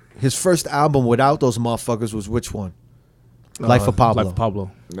then his first album without those motherfuckers was which one? Life of Pablo. Life of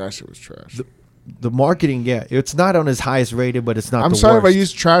Pablo. That shit was trash. The marketing, yeah, it's not on his highest rated, but it's not. I'm the sorry if I worst.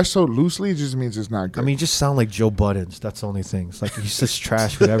 use trash so loosely. It just means it's not good. I mean, you just sound like Joe Buttons. That's the only thing. It's like he's just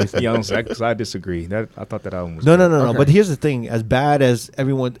trash with everything. Yeah, I disagree. I thought that album was No. Okay. But here's the thing: as bad as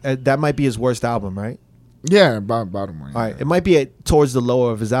everyone, that might be his worst album, right? yeah, bottom line. All right, it might be towards the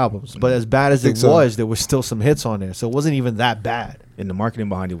lower of his albums, but as bad as Think it so. was, there was still some hits on there, so it wasn't even that bad. And the marketing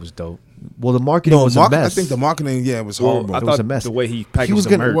behind it was dope. Well, the marketing was a I mess. think the marketing, was Well, horrible. I It was thought a mess. the way he he packaged was the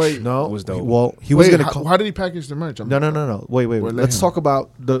gonna merch Wait, no. was dope. Well, he was Wait, gonna how, call. how did he package the merch? No. Wait. Well, let Let's him. talk about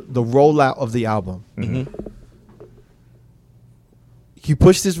the rollout of the album. He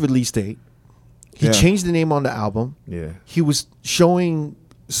pushed his release date. He Yeah. changed the name on the album. Yeah. He was showing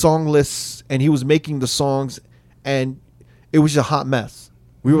song lists and he was making the songs, and it was a hot mess.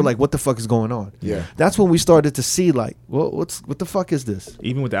 We were like, "What the fuck is going on?" Yeah. That's when we started to see like, what the fuck is this?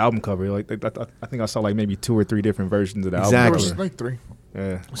 Even with the album cover, like I think I saw like maybe 2 or 3 different versions of the There album. Exactly. was cover. like 3.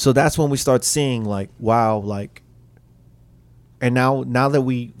 Yeah. So that's when we start seeing like, wow, like, and now that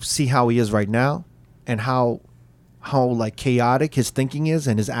we see how he is right now, and how like chaotic his thinking is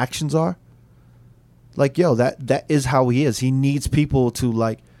and his actions are, like, yo, that is how he is. He needs people to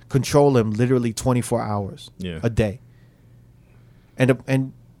like control him literally 24 hours Yeah. a day.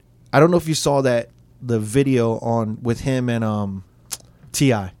 And I don't know if you saw the video on with him and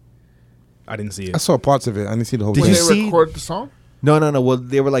T.I. I didn't see I it. saw parts of it. I didn't see the whole Did When you thing. they see- record the song? No. Well,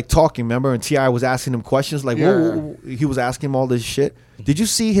 they were like talking, remember? And T.I. was asking him questions. Like, Yeah. whoa, he was asking him all this shit. Did you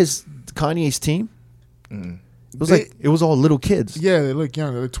see Kanye's team? Mm. It was They- like, it was all little kids. Yeah, they look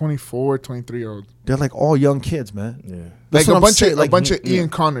young. They're like 24, 23-year-olds. They're like all young kids, man. Yeah. That's Like what a I'm bunch saying, of like, a bunch of Ian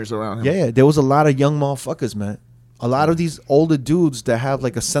Connors around him. Yeah, there was a lot of young motherfuckers, man. A lot of these older dudes that have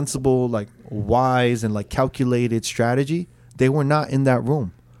like a sensible, like wise and like calculated strategy, they were not in that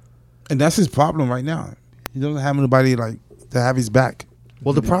room. And that's his problem right now. He doesn't have anybody like to have his back.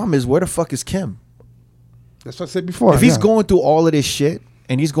 Well, the problem is, where the fuck is Kim? That's what I said before. If he's yeah. going through all of this shit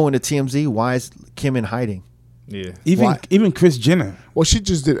and he's going to TMZ, why is Kim in hiding? Yeah. Why? even Kris Jenner, Well, she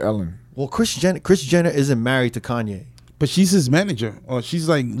just did Ellen. Well, Kris Jenner isn't married to Kanye. but she's his manager, or she's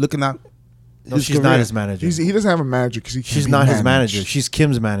like looking out. No, she's not his manager. He doesn't have a manager because he can't She's be not his managed. manager. She's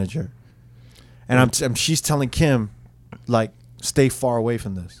Kim's manager. And she's telling Kim, like, stay far away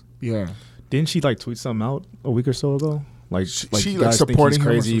from this. Yeah. Didn't she like tweet something out a week or so ago? Like, She, you like, guys think supporting he's him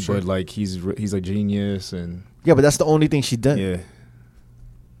or crazy, some but shit. like he's a genius and Yeah, but that's the only thing she did. yeah.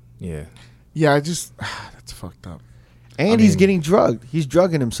 Yeah. Yeah, I just that's fucked up. And I he's mean- getting drugged. He's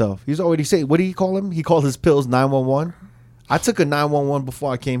drugging himself. He's already saying, what did he call him? He called his pills 911. I took a 911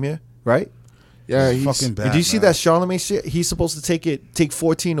 before I came here, right? Yeah, he's fucking bad. Did you see man. that Charlemagne shit? He's supposed to take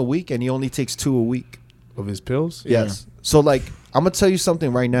 14 a week, and he only takes 2 a week. Of his pills? Yeah. Yes. So like, I'm gonna tell you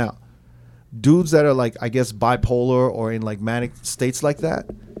something right now. Dudes that are like, I guess, bipolar or in like manic states like that,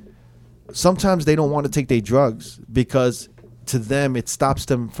 sometimes they don't want to take their drugs because to them it stops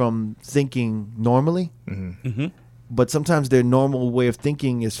them from thinking normally. But sometimes their normal way of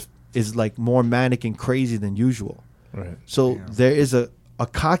thinking is like more manic and crazy than usual. Right. So there is a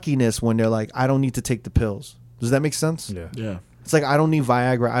cockiness when they're like, I don't need to take the pills. Does that make sense? Yeah. yeah. It's like, I don't need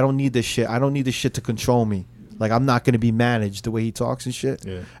Viagra. I don't need this shit. I don't need this shit to control me. Like, I'm not going to be managed the way he talks and shit.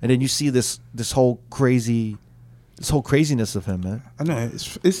 Yeah. And then you see this whole craziness of him, man. I know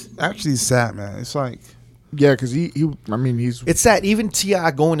it's actually sad, man. It's like Yeah, because he I mean, he's It's sad. Even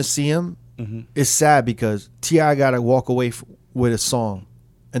T.I. going to see him is sad because T.I. got to walk away with a song.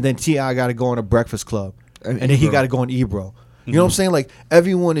 And then T.I. got to go on a Breakfast Club. And then he Ebro. got to go on Ebro. You know what I'm saying? Like,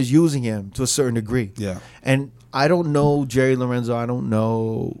 everyone is using him to a certain degree. Yeah. And I don't know Jerry Lorenzo. I don't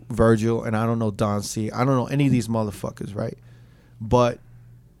know Virgil. And I don't know Don C. I don't know any of these motherfuckers, right? But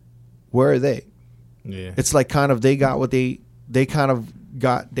where are they? Yeah. It's like kind of they got what they kind of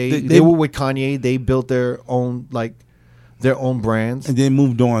got. They were with Kanye. They built their own brands. and then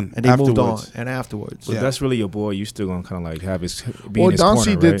moved on. And they afterwards. moved on. And afterwards. But Yeah. that's really your boy. You still gonna kind of like have his be well, in his Don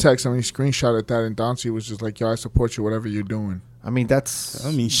corner, C did right? text him. He screenshotted that, and Don C was just like, "Yo, I support you, whatever you're doing." I mean, that's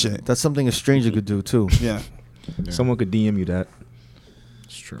I mean, shit. something a stranger could do too. Yeah. Yeah. Someone could DM you that.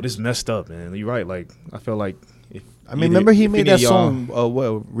 It's true. But it's messed up, man. You're right. Like I feel like if I mean, either- remember he if made any that of y'all- song,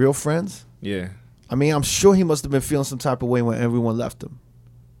 what, Real Friends? Yeah. I mean, I'm sure he must have been feeling some type of way when everyone left him.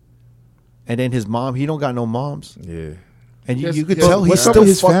 And then his mom, he don't got no moms. Yeah. And Yes, you could yes. tell he's What's up still with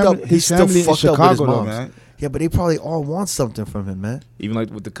his fucked family? up. His He's still family in fucked up with his Chicago, though, moms. man. Yeah, but they probably all want something from him, man. Even like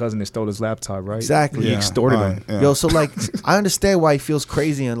with the cousin that stole his laptop, right? Exactly. He Yeah. extorted All him. right, yeah. Yo, so like, I understand why he feels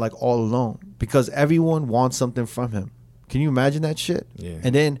crazy and like all alone because everyone wants something from him. Can you imagine that shit? Yeah.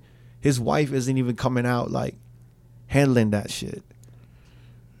 And then his wife isn't even coming out like handling that shit.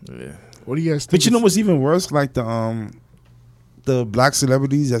 Yeah. What do you guys think? But you know is- what's even worse? Like the black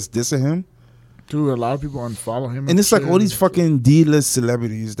celebrities that's dissing him, Dude, a lot of people unfollow him, and it's like shit. all these fucking D-list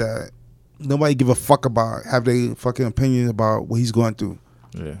celebrities that nobody give a fuck about, have their fucking opinion about what he's going through.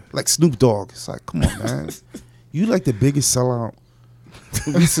 Yeah. Like Snoop Dogg, it's like, come on, man, you like the biggest sellout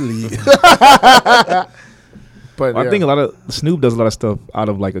recently. But I yeah. think a lot of Snoop does a lot of stuff out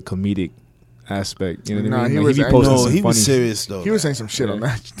of like a comedic aspect. You know what Nah, I mean? he Like, was be angry. posting No, some he was funny- serious though. he was saying some shit on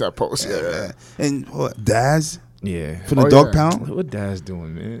that post. yeah. And what, Daz Yeah. from the Oh, Dog yeah. Pound. What Daz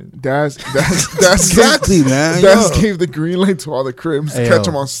doing, man? Daz Exactly, man. Daz Yo. gave the green light to all the Crims to Hey, catch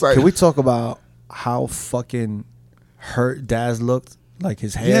yo, him on sight. Can we talk about how fucking hurt Daz looked? Like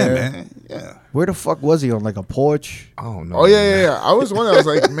his Yeah, hair. man. Yeah. Where the fuck was he on? Like a porch? I don't know. Oh yeah. I was wondering. I was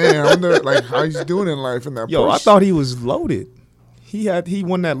like, man, I wonder like how he's doing in life in that. Yo, I Porsche. thought he was loaded. He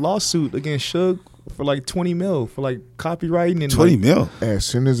won that lawsuit against Suge for like 20 mil for like copywriting and 20 like, mil. As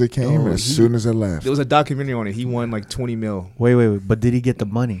soon as it came, Oh, as he- soon as it left. There was a documentary on it. He won like 20 mil. Wait. But did he get the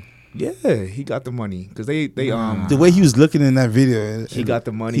money? Yeah, he got the money because they The way he was looking in that video, he got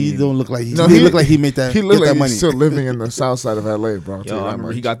the money. He don't look like he. No, he looked like he made that. He get looked like that he's money. still living in the south side of LA, bro. I'll tell Yo, you I that remember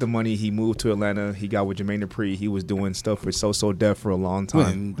much. he got the money. He moved to Atlanta. He got with Jermaine Dupri. He was doing stuff for So Def for a long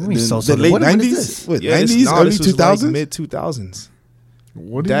time. What, What do you mean the, so- the so- late what is 90s? this? What, Yeah, 90s, early this was 2000s? like mid 2000s.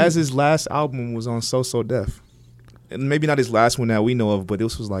 What do you- Daz's last album was on So Def. And maybe not his last one that we know of, but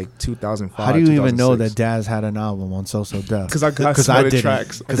this was like 2005. How do you even know that Daz had an album on So Def? Because I got Because some I of the didn't.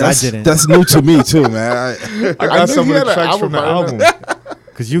 tracks. Because I didn't. That's new to me, too, man. I I got knew some he of had the an tracks from the album by album.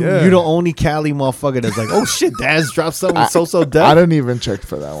 Because you Yeah. you the only Cali motherfucker that's like, oh shit, Daz dropped something with So I Def. didn't even check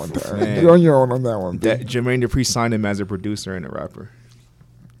for that one time. Man. You're on your own on that one. That Jermaine Dupri signed him as a producer and a rapper.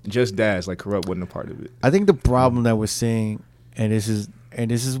 Just Daz, like Corrupt wasn't a part of it. I think the problem that we're seeing, and this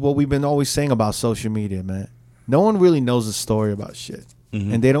is what we've been always saying about social media, man. No one really knows the story about shit.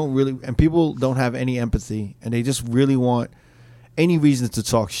 And they don't really, and people don't have any empathy, and they just really want any reason to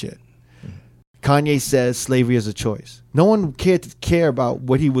talk shit. Kanye says slavery is a choice. No one cared to care about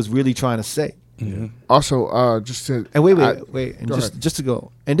what he was really trying to say. Also, just to And wait, and and go just ahead. just to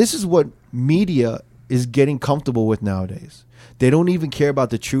go. And this is what media is getting comfortable with nowadays. They don't even care about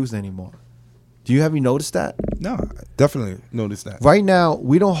the truth anymore. Have you noticed that? No, I definitely noticed that. Right now,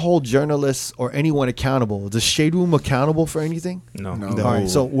 we don't hold journalists or anyone accountable. Is the Shade Room accountable for anything? No. No. No. All right,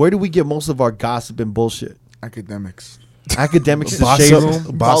 so where do we get most of our gossip and bullshit? academics. Academics, the Boss Shade up.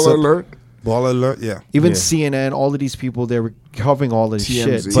 Room, Boss Baller up. alert. Ball alert, yeah. even Yeah. CNN, all of these people, they're covering all of this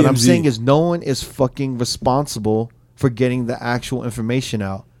TMZ. shit. But I'm TMZ. saying is no one is fucking responsible for getting the actual information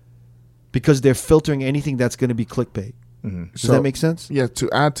out because they're filtering anything that's going to be clickbait. Mhm. Does that make sense? Yeah.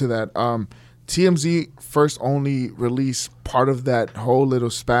 To add to that, TMZ first only released part of that whole little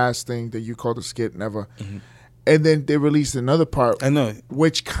spaz thing that you call the skit, never. And then they released another part, I know.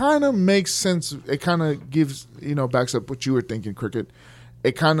 which kind of makes sense. It kind of gives, backs up what you were thinking, Cricket.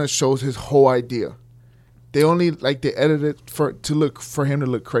 It kind of shows his whole idea. They only, they edited for him to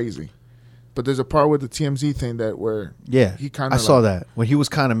look crazy. But there's a part with the TMZ thing where Yeah, he kind I of saw that when he was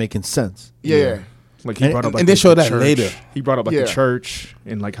kind of making sense. Yeah. Like he And- brought up, like and they the show that church. later. He brought up like Yeah. the church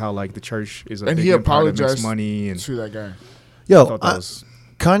and like how like the church is a And big he empire that makes apologized money and to that guy. I Yo, thought that was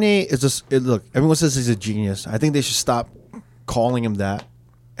Kanye is just look. Everyone says he's a genius. I think they should stop calling him that,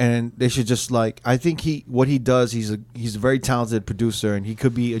 and they should just I think what he does. He's a very talented producer, and he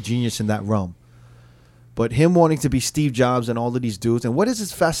could be a genius in that realm. But him wanting to be Steve Jobs and all of these dudes, and what is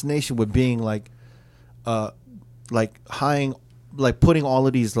his fascination with being putting all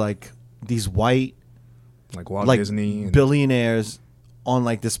of these white like Walt Disney and billionaires on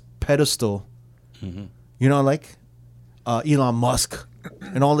this pedestal, Elon Musk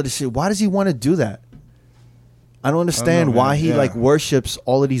and all of this shit. Why does he want to do that? I don't understand know, why man. he Yeah. worships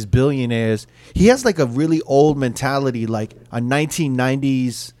all of these billionaires. He has a really old mentality, like a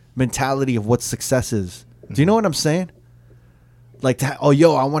 1990s mentality of what success is. Do you know what I'm saying? I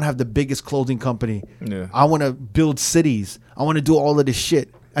want to have the biggest clothing company. Yeah. I want to build cities. I want to do all of this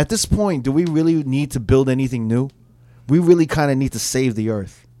shit. At this point, do we really need to build anything new? We really kind of need to save the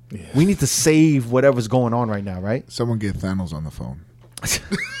earth. Yeah. We need to save whatever's going on right now, right? Someone get Thanos on the phone.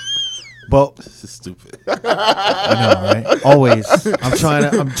 But This is stupid. I know, right? Always, I'm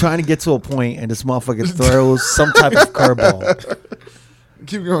trying to get to a point, and this motherfucker throws some type of curveball.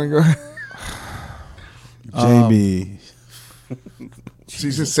 Keep going, go ahead. Jamie.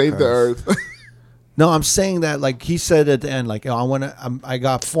 Jesus save the earth. No, I'm saying that he said at the end, I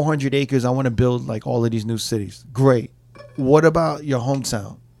got 400 acres. I want to build all of these new cities. Great. What about your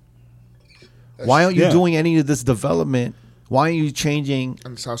hometown? Why aren't you Yeah. doing any of this development? Why aren't you changing?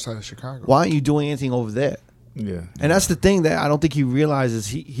 On the south side of Chicago. Why aren't you doing anything over there? yeah. And that's the thing that I don't think he realizes.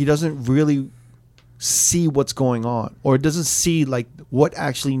 He doesn't really see what's going on, or doesn't see what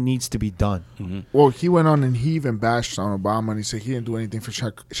actually needs to be done. Well, he went on and he even bashed on Obama and he said he didn't do anything for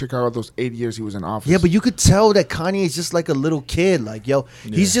Chicago those 8 years he was in office. Yeah, but you could tell that Kanye is just like a little kid.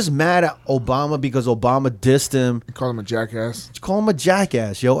 He's just mad at Obama because Obama dissed him. He called him a jackass. Call him a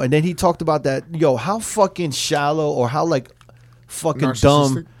jackass, yo. And then he talked about that, how fucking shallow or how fucking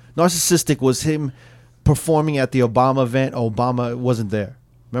dumb, narcissistic was him performing at the Obama event. Obama wasn't there.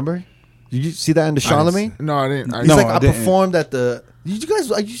 Remember? Did you see that in the Charlemagne? No, I didn't. He's No, like, I I didn't. performed at the. Did you guys?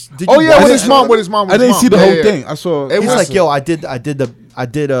 Did Oh you yeah, watch with it? his mom. With his mom. I didn't see the whole thing. I saw. It He's was- like, yo, I did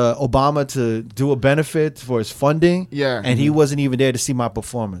Obama to do a benefit for his funding. Yeah. and he wasn't even there to see my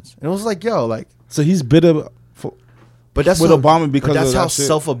performance. And it was like, yo, So he's bitter. but that's With what- Obama because but that's of that how shit.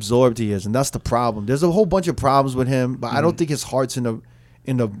 self-absorbed he is, and that's the problem. There's a whole bunch of problems with him, but Mm-hmm. I don't think his heart's in a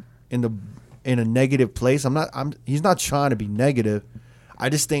negative place. He's not trying to be negative. I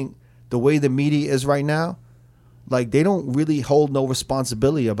just think the way the media is right now, they don't really hold no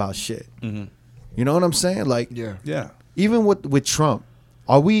responsibility about shit. Mm-hmm. You know what I'm saying? Yeah. Yeah. Even with Trump,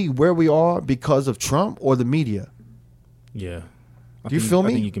 are we where we are because of Trump or the media? Yeah. Do you feel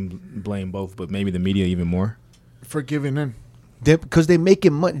me? I think you can blame both, but maybe the media even more. For giving in. Because they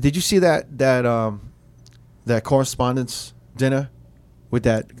making money. Did you see that correspondence dinner with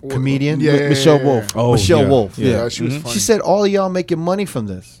that comedian? Yeah, Michelle yeah, Wolf. Oh, Michelle yeah. Wolf. Yeah, she was Mhm. funny. She said all of y'all making money from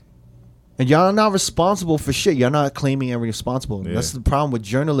this. And y'all are not responsible for shit. Y'all not claiming and responsible. Yeah. That's the problem with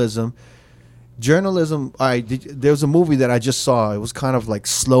journalism. Journalism, there was a movie that I just saw. It was kind of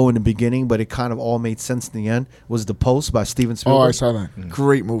slow in the beginning, but it kind of all made sense in the end. Was The Post by Steven Oh, Spielberg. I saw that.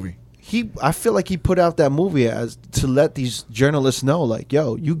 Great movie. I feel like he put out that movie as to let these journalists know,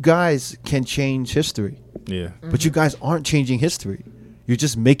 yo, you guys can change history, Yeah. but you guys aren't changing history. You're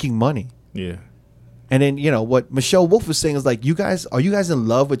just making money. Yeah. And then what Michelle Wolf was saying is are you guys in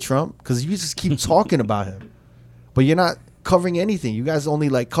love with Trump? Because you just keep talking about him, but you're not covering anything. You guys only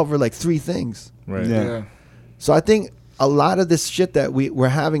cover 3 things. Right. Yeah. Yeah. So I think a lot of this shit that we're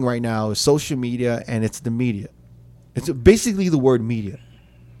having right now is social media, and it's the media. It's basically the word media.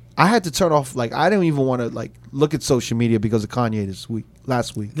 I had to turn off. I didn't even want to look at social media because of Kanye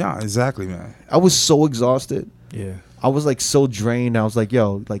last week. Yeah, exactly, man. I was so exhausted. Yeah. I was so drained. I was like,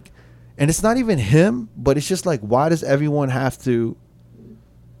 yo, and it's not even him, but it's just why does everyone have to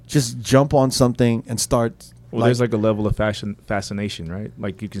just jump on something and start? Well, there's a level of fascination, right?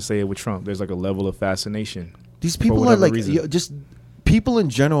 Like you can say it with Trump. There's a level of fascination. These for people are whatever reason. just people in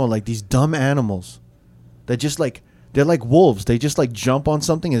general, these dumb animals that just they're like wolves. They just jump on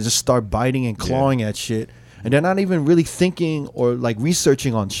something and just start biting and clawing at shit. and they're not even really thinking or like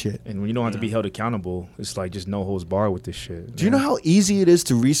researching on shit. And when you don't have to be held accountable, it's like just no holds bar with this shit. Do you know how easy it is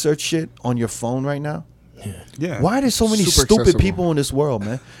to research shit on your phone right now? Yeah. Why are there so many Super stupid accessible. people in this world,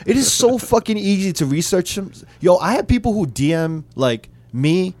 man? It is so fucking easy to research them. Yo, I had people who DM like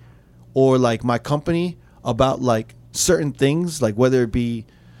me or like my company about like certain things, like whether it be,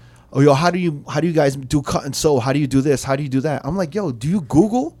 oh, yo, how do you guys do cut and sew? How do you do this? How do you do that? I'm like, yo, do you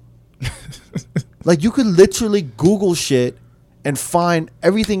Google? Like, you could literally Google shit and find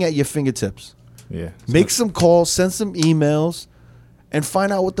everything at your fingertips. Yeah. Make some calls, send some emails, and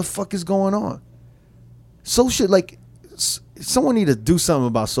find out what the fuck is going on. Social, like, someone need to do something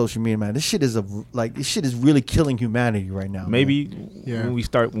about social media, man. This shit is really killing humanity right now. Maybe Yeah. when we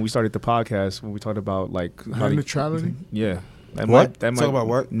started the podcast, when we talked about like Net neutrality. Yeah. That What? Talk about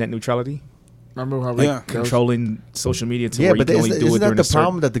what? Net neutrality. Remember how we Yeah. Controlling social media to Yeah, where you but can only do it isn't that during the a certain.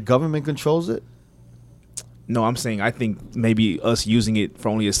 problem that the government controls it? No, I'm saying I think maybe us using it for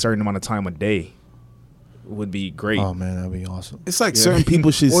only a certain amount of time a day would be great. Oh man, that'd be awesome. It's like certain people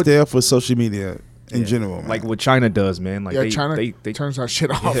should stay off of social media in Yeah. general, man. Like what China does, man. Like Yeah, they, China they turns that shit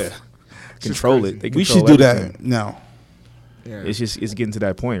off. yeah, It's just control crazy. it. They we control should do everything. that now. Yeah. It's getting to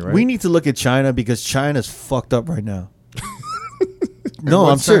that point, right? We need to look at China because China's fucked up right now. In No,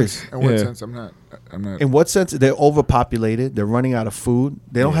 what I'm sense? serious. In what Yeah. sense? I'm not. In what sense? They're overpopulated. They're running out of food.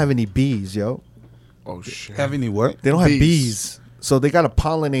 They don't Yeah. have any bees, yo. Oh shit. Have any what? They don't have Bees. bees, so they gotta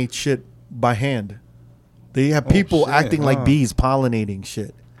pollinate shit by hand. They have people shit, acting like huh. bees pollinating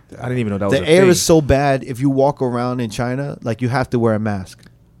shit. I didn't even know that was The a air thing. is so bad. If you walk around in China, like you have to wear a mask.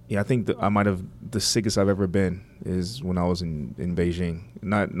 Yeah, I think I might have the sickest I've ever been is when I was in Beijing.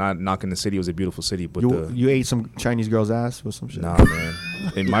 Not knocking the city; it was a beautiful city, but You ate some Chinese girl's ass or some shit. nah, man,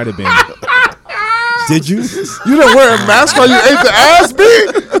 it might have been. Did you? You didn't wear a mask while you ate the ass, B?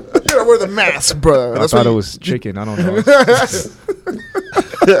 You didn't wear the mask, bro. I thought it was chicken. I don't know.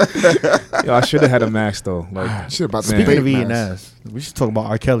 Yo, I should have had a mask though. Like, Shit about the Man. Speaking of fake eating mask. ass, we should talk about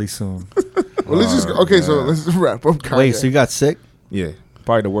R. Kelly soon. Well, let's just okay. So let's just wrap up. Kanye. Wait, so you got sick? yeah,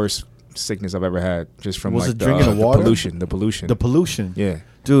 probably the worst sickness I've ever had, just from Was like it drinking the the water? pollution. The pollution. The pollution, yeah,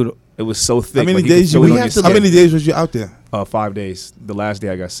 dude. it was so thick. How many like, you could days feel you? it on we your have to skin. How many days was you out there? 5 days. The last day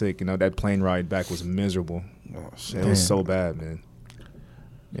I got sick. You know, that plane ride back was miserable. Oh It shit! was so bad, man.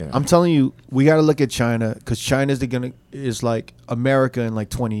 Yeah, I'm telling you, we got to look at China because China's is like America in like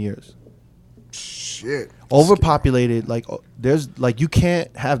 20 years. Shit. Overpopulated. Like there's like you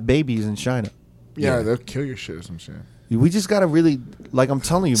can't have babies in China. Yeah, Yeah. they'll kill your shit or some shit. We just gotta really like I'm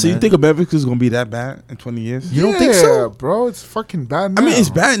telling you, So man. you think America's gonna be that bad in 20 years? You don't think so? bro? It's fucking bad now. I mean, it's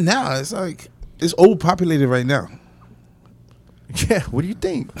bad now. It's like it's overpopulated right now. Yeah. What do you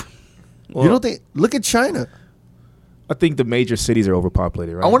think? Well, you don't think? Look at China. I think the major cities are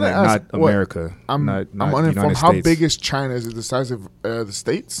overpopulated, right? I wanna Like, ask, not what- America. I'm not I'm the uninformed. United How States. big is China? Is it the size of the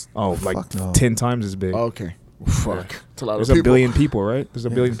states? Oh, like Fuck no. 10 times as big. Oh, okay. Fuck. It's a lot There's of a people. billion people, right? There's a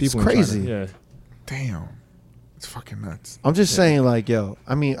billion it's people in crazy. China. Yeah. Damn. It's fucking nuts. I'm just saying, like, yo.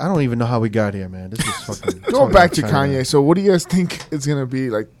 I mean, I don't even know how we got here, man. This is fucking. Go talking back about to China. Kanye. So, what do you guys think is gonna be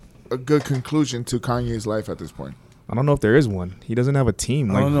like a good conclusion to Kanye's life at this point? I don't know if there is one. He doesn't have a team.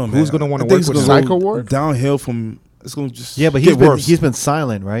 I Like, don't know, man. who's going to want I to think work it's with gonna him? Psycho go ward? downhill from. It's gonna just Yeah, but get worse. he's been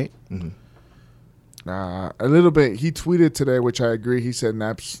silent, right? Mhm. Nah, a little bit. He tweeted today, which I agree. He said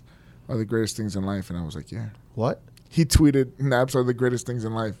naps are the greatest things in life, and I was like, yeah. What? He tweeted naps are the greatest things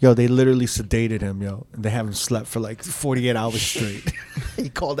in life. Yo, they literally sedated him, yo. And they haven't slept for like 48 hours straight. He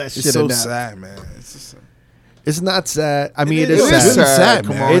called that shit It's a so nap. sad, man. It's just, It's not sad. I mean, it It is is sad. really sad,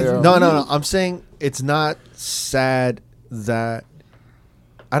 Come man. on, It- yo. no. I'm saying it's not sad that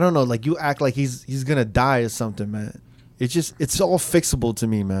I don't know. Like you act like he's gonna die or something, man. It's all fixable to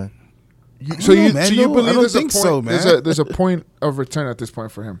me, man. So know, you man. so you No, I believe don't there's a think point? so, man. There's a point of return at this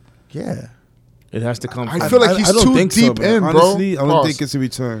point for him. Yeah. It has to come I from. feel like he's I don't too think deep man. in, bro. Honestly, I don't Pause. think it's a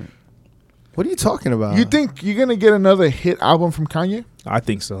return. What are you talking about? You think you're gonna get another hit album from Kanye? I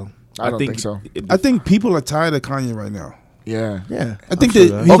think so. I don't think so. I think people are tired of Kanye right now. Yeah. Yeah. I think I'm that,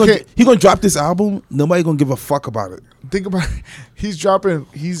 sure he Okay. gonna, he gonna drop this album. Nobody gonna give a fuck about it. Think about it. He's dropping.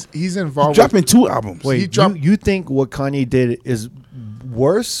 He's involved. Dropping 2 albums. Wait, He dropped- you think what Kanye did is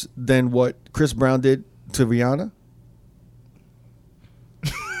worse than what Chris Brown did to Rihanna?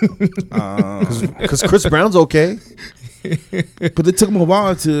 Because Chris Brown's okay. But it took him a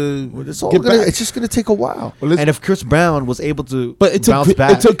while to It's all get gonna, back. it's just gonna take a while. Well, let's- and if Chris Brown was able to But it took bounce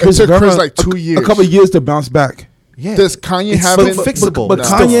back, it took Chris, took Chris Brown like 2 years. a couple of years to bounce back. yeah, Does Kanye It's have still it? fixable. But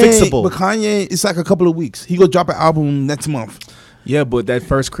It's No. still Kanye, fixable. but Kanye, it's like a couple of weeks. He gonna drop an album next month. Yeah, but that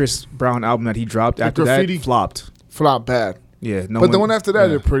first Chris Brown album that he dropped after Graffiti? that flopped. Flop bad. Yeah, no. But the one after that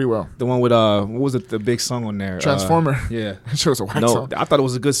yeah. did pretty well. The one with what was it? The big song on there, Transformer. Yeah. That shit was a whack No, song. I thought it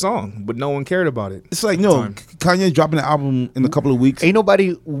was a good song, but no one cared about it. It's like no, Time. Kanye dropping an album in a couple of weeks. Ain't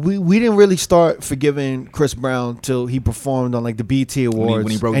nobody. We didn't really start forgiving Chris Brown till he performed on like the BET Awards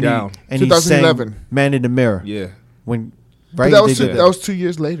when he broke and down. and he 2011. sang "Man in the Mirror." Yeah, When But right, that they was, did that was 2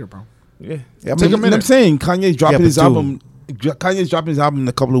 years later, bro. yeah. Yeah, I Take mean, a minute. I'm saying Kanye's dropping but his dude. album. Kanye's dropping his album in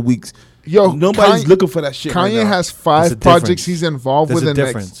a couple of weeks. Yo, Nobody's looking for that shit. right Kanye now. has There's 5 a projects difference. he's involved There's with a in the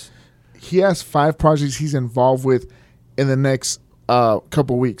difference. next. He has 5 projects he's involved with in the next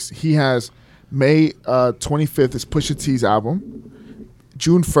couple weeks. He has May 25th is Pusha T's album.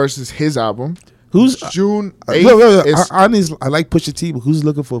 June 1st is his album. Who's June wait, 8th is. I like Pusha T, but who's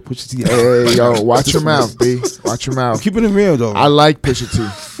looking for Pusha T? Hey, yo, watch your mouth, B. Watch your I'm mouth. keeping it real though. I like Pusha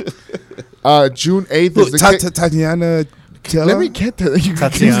T. June 8th is the kid. Tatiana Taylor. Let me get that. You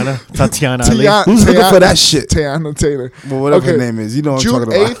Tatiana Ali. Who's looking for that shit? Tiana Taylor. Well, whatever her Okay. name is, you know what June I'm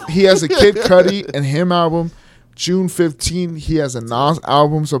talking about. 8th, he has a Kid Cudi and him album. June 15th, he has a Nas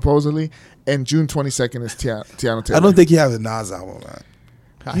album, supposedly. And June 22nd is Tiana Taylor. I don't think he has a Nas album, man.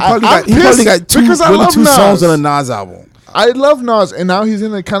 He I'm probably got pissed because I love two Nas. songs on a Nas album. I love Nas, and now he's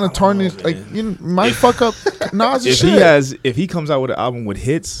in a kind of tarnished, like, you know, might fuck up Nas' If shit. if he comes out with an album with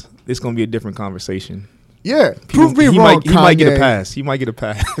hits, it's gonna be a different conversation. Yeah, prove me he wrong, He might get a Kanye. pass. He might get a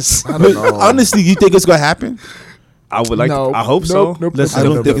pass. I don't know. Honestly, you think it's gonna happen? I would like. No. I hope Nope, so. nope, Listen, I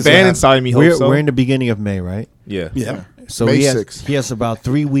don't The think it's fan gonna inside me We're, hopes so. we're in the beginning of May, right? Yeah. Yeah. So May he has 6th. he has about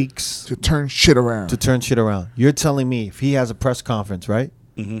 3 weeks To turn shit around. to turn shit around. You're telling me if he has a press conference, right?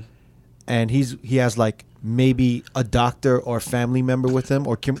 Mm-hmm. And he has like maybe a doctor or a family member with him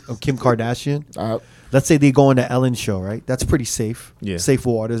or Kim Kardashian. Let's say they go on the Ellen show, right? That's pretty safe. Yeah. Safe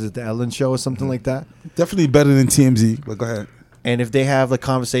waters at the Ellen show or something like that. Definitely better than TMZ. But go ahead. And if they have the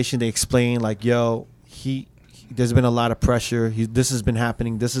conversation, they explain like, yo, there's been a lot of pressure. This has been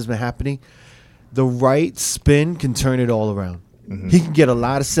happening. This has been happening. The right spin can turn it all around. He can get a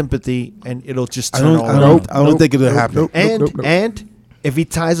lot of sympathy, and it'll just turn all around. I don't think it'll happen. And if he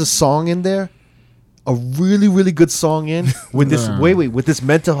ties a song in there, a really, really good song in with this with this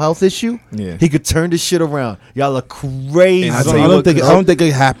mental health issue, Yeah. he could turn this shit around. Y'all are crazy. And I I'll tell you don't what, think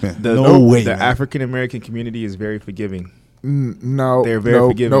it happened. No way. The man. African American community is very forgiving. No, They're very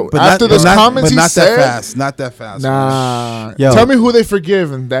forgiving. No. But After not, those but not- comments but he not said, that fast. Not that fast. nah. Yo. Tell me who they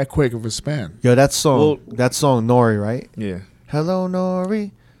forgive in that quick of a span. Yo, that song, Nori, right? Yeah. Hello,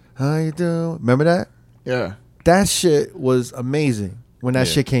 Nori, how you doing? Remember that? Yeah, That shit was amazing when that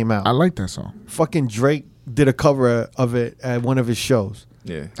Yeah. shit came out. I like that song. Fucking Drake did a cover of it at one of his shows.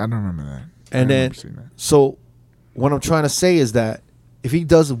 Yeah. I don't remember that. And I then, remember seeing that. so what I'm trying to say is that if he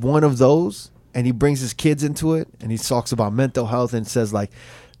does one of those and he brings his kids into it and he talks about mental health and says like,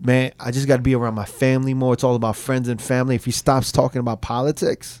 man, I just got to be around my family more. It's all about friends and family. If he stops talking about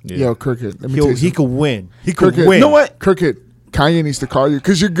politics, Yeah. Yo, Crooked, let me tell you he something. could win. He could Crooked, win. You know what? Crooked, Kanye needs to call you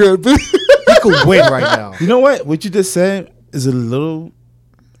because you're good. He could win right now. You know what? What you just said is a little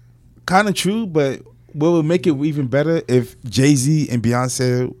kind of true, but what would make it even better if Jay-Z and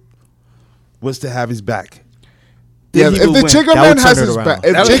Beyonce was to have his back. Yeah, Then he if would the win. Jigga That Man would has turn it his around. back,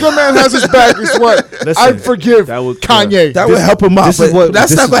 if That would- Jigga Man has his back, is what Listen, I forgive that would- Kanye. That would help him out. this is But what-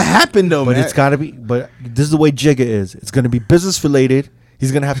 that's this not is- going to happen, though, But man. it's got to be. But this is the way Jigga is. It's going to be business related.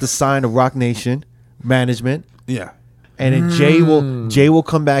 He's going to have to sign a Rock Nation management, Yeah. and then Jay will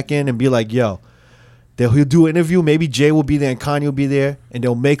come back in and be like, "Yo." He'll do an interview. Maybe Jay will be there and Kanye will be there, and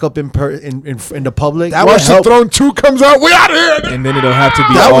they'll make up in the public. That would Watch the help. Throne 2 comes out. We out of here. And then it'll have to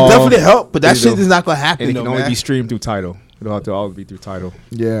be That all, would definitely help, but that It'll- shit is not going to happen, and it though, can only man. be streamed through Tidal. It'll have to all be through Tidal.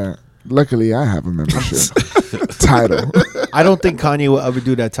 Yeah, luckily I have a membership. Title. I don't think Kanye will ever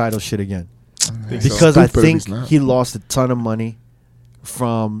do that title shit again Think so. because I Stupid if think he's not. he lost a ton of money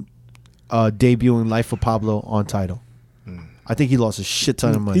from debuting Life of Pablo on Tidal. I think he lost a shit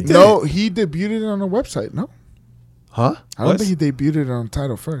ton of money. He did. No, he debuted it on a website. No, Huh? I don't What? think he debuted it on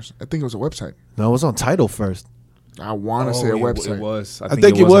Title first. I think it was a website. No, it was on Tidal first. I want to say a website. It was. I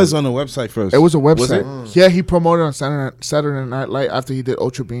think it was on the website first. It was a website. it? Yeah, he promoted on Saturday Night Light after he did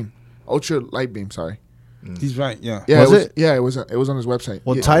Ultra Light Beam. Sorry. He's right, yeah. Yeah, Was it? Yeah, it was. It was on his website.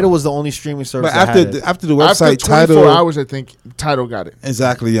 Well, Yeah. Tidal was the only streaming service. But that after had it. after the After website 24 title, hours, I think Title got it,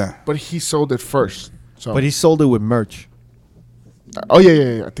 exactly, yeah. but he sold it first. So, But he sold it with merch. oh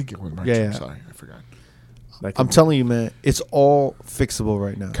yeah. I think it was merch. Yeah. Sorry, I forgot. I'm telling you, man, it's all fixable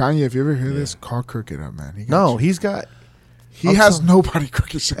right now. Kanye, if you ever hear this, call Crooked up, man. He got No, you. he's got. he I'm has telling- nobody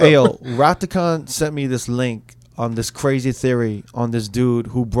Crooked shit. Hey yo, Rapticon sent me this link on this crazy theory on this dude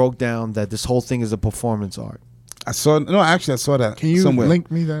who broke down that this whole thing is a performance art. I saw that. Can you somewhere. link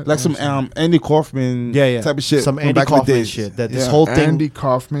me that? Like some Andy Kaufman type of shit. Some from Andy back in the Kaufman days. shit. That Yeah. this whole thing, Andy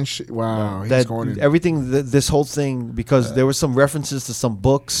Kaufman shit. Wow, he's that going in. everything, this whole thing, because there were some references to some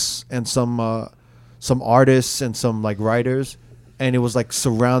books and some artists and some like writers, and it was like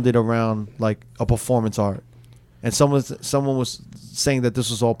surrounded around like a performance art, and someone was saying that this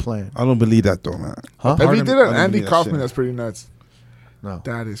was all planned. I don't believe that though, man. Huh? If he Pardon- did I it, don't Andy believe that Kaufman, shit. that's pretty nuts. No.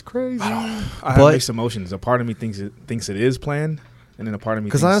 That is crazy. I have But- mixed emotions. A part of me thinks it is planned, and then a part of me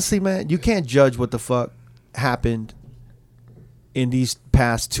Because thinks honestly, man, you can't judge what the fuck happened in these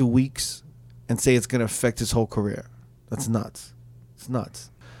past 2 weeks and say it's gonna affect his whole career. That's nuts. It's nuts.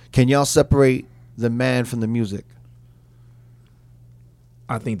 Can y'all separate the man from the music?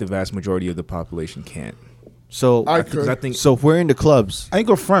 I think the vast majority of the population can't. So, I Because I think so if we're in the clubs, I ain't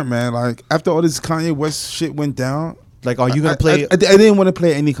go front, man. Like after all this Kanye West shit went down, like, are you gonna I play? didn't want to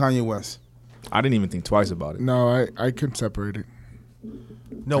play any Kanye West. I didn't even think twice about it. No, I could separate it.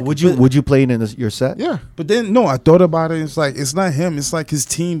 No, would you play it in your set? Yeah, But then no, I thought about it. It's like it's not him. It's like his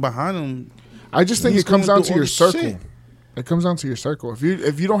team behind him. I just think He's it comes going down through to all your this circle. shit. It comes down to your circle.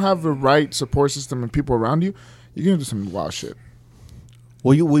 If you don't have the right support system and people around you, you're gonna do some wild shit.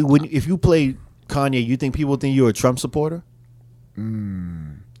 Well, if you play Kanye, you think people think you're a Trump supporter?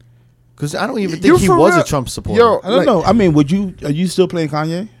 Because I don't even You think he for was real? a Trump supporter. Yo, I don't like, know. I mean, are you still playing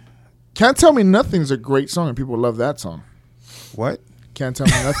Kanye? Can't Tell Me Nothing's a great song and people love that song. What? Can't Tell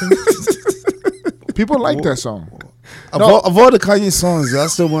Me Nothing. People like that song. Of all the Kanye songs,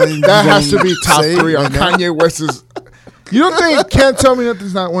 that's the one That you has to gonna be top say 3 on right now? Kanye West's. You don't think Can't Tell Me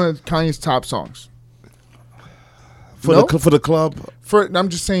Nothing's not one of Kanye's top songs? for No? the club. I'm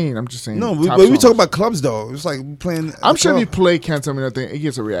just saying. No, top we songs. talk about clubs though. It's like playing. I'm the sure if you club. play Can't Tell Me Nothing, it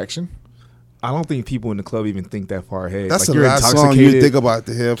gets a reaction. I don't think people in the club even think that far ahead. That's like the you're last song intoxicated. you think about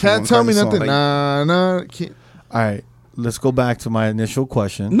to hear. from Can't a Tell Me Kanye Nothing. song. Nah. Can't. All right, let's go back to my initial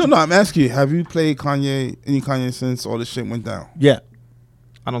question. No, I'm asking you. Have you played any Kanye since all this shit went down? Yeah.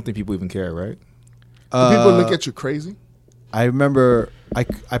 I don't think people even care, right? Do people look at you crazy? I remember I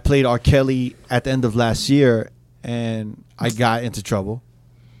played R. Kelly at the end of last year, and I got into trouble.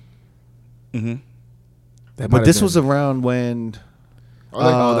 Mm-hmm. But this was around when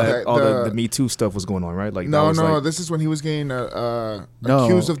The Me Too stuff was going on, right? Like that No. was like, This is when he was getting No.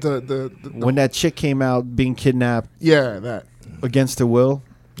 accused of the when that chick came out being kidnapped that. against her will.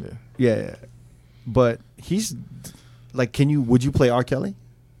 yeah. Yeah. But he's like, would you play R. Kelly?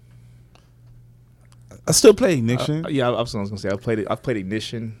 I still play Ignition. Yeah, I was gonna say I've played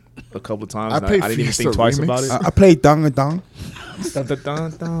Ignition a couple of times. I and played I didn't even Fiesta think twice Remix. about it. I played Dong and Dong.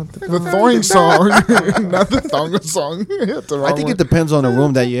 The Thorn song, not the Thonga song. I think it depends on the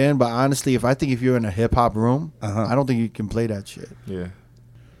room that you're in, but honestly, if you're in a hip hop room, Uh-huh. I don't think you can play that shit. Yeah,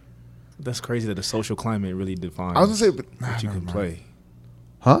 that's crazy that the social climate really defines. I was gonna say, but what you can play.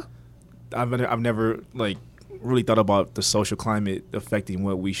 Huh? I've never like really thought about the social climate affecting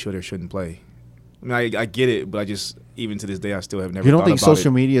what we should or shouldn't play. I mean, I get it, but I just even to this day I still have never. You don't thought think about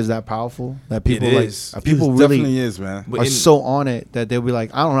social it. media is that powerful that people It like is. people It really definitely is, man. But are in- so on it that they'll be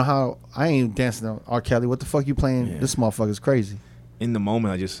like, I don't know how I ain't dancing to R. Kelly. What the fuck you playing? Yeah. This motherfucker's crazy. in the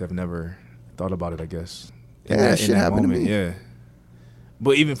moment, I just have never thought about it. I guess. Yeah, that shit happened to moment, me. yeah.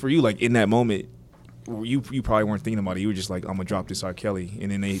 But even for you, like in that moment, you probably weren't thinking about it. You were just like, I'm gonna drop this R. Kelly, and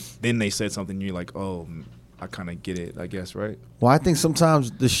then they said something. And you're like, oh, I kind of get it. I guess, right? Well, I think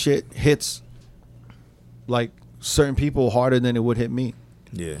sometimes the shit hits like certain people harder than it would hit me.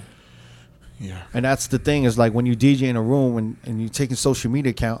 Yeah. yeah. And that's the thing is like when you DJ in a room and you're taking social media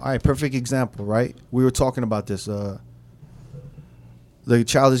account. All right, perfect example, right? We were talking about this. The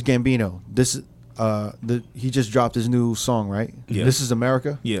Childish Gambino. This is he just dropped his new song, right? Yeah. This Is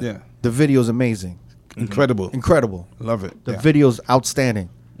America. Yeah. Yeah. The video's amazing, Incredible. incredible. Love it. The video's outstanding.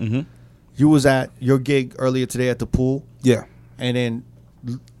 Mm-hmm. You was at your gig earlier today at the pool, Yeah. and then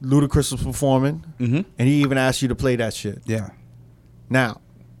Ludacris was performing, Mm-hmm. and he even asked you to play that shit. Yeah. Now,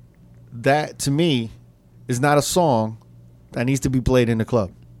 that to me is not a song that needs to be played in the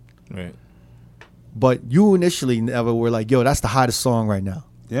club. Right. But you initially never were like, yo, that's the hottest song right now.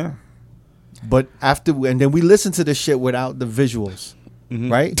 Yeah. But and then we listened to the shit without the visuals,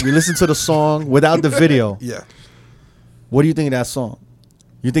 right? We listened to the song without the video. Yeah. What do you think of that song?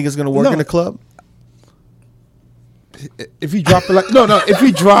 You think it's gonna work No. in the club? If you drop it like if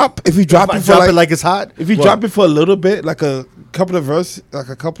you drop it for Drop like, it like it's hot. if you What? drop it for a little bit, like a couple of like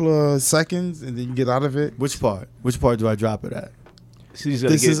a couple of seconds, and then you get out of it. Which part? Which part do I drop it at? She's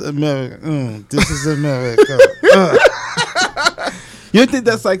This is America. This is America. You think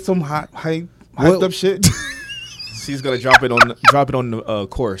that's like some hyped Well- up shit? she's gonna drop it on the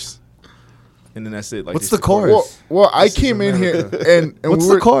course. and then that's it. Like What's just the chorus? Well, I This is came in here America. and What's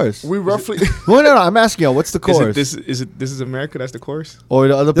we the chorus? We roughly Well, no, I'm asking you. What's the chorus? This is America. That's the chorus. Or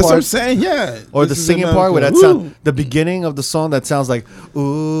the other That's what I'm part? saying. Yeah. Or This the is singing America. part where that Woo. sound, the beginning of the song that sounds like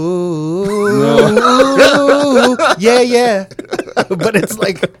ooh, yeah, but it's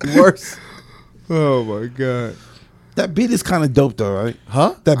like worse, Oh my god. That beat is kind of dope though, right?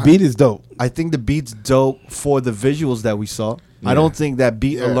 huh? That beat is dope. I think the beat's dope for the visuals that we saw. I Yeah. don't think that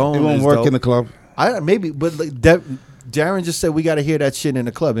beat alone It won't is work dope. in the club. Maybe, but like Darren just said we got to hear that shit in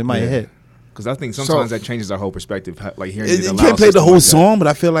the club. It might Yeah. hit. Because I think sometimes that changes our whole perspective. Like hearing You it can't play the whole song, but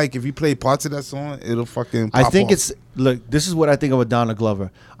I feel like if you play parts of that song, it'll fucking. I pop think off. it's look. This is what I think of a Donald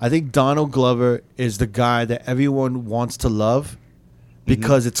Glover. I think Donald Glover is the guy that everyone wants to love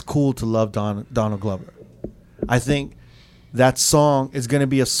because it's cool to love Donald Glover. I think that song is going to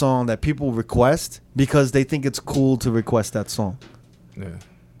be a song that people request because they think it's cool to request that song. Yeah.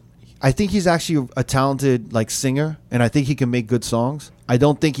 I think he's actually a talented like singer, and I think he can make good songs. I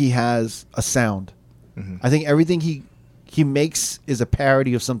don't think he has a sound. I think everything he makes is a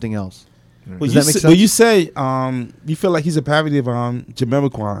parody of something else. Does that make sense? Well, you say you feel like he's a parody of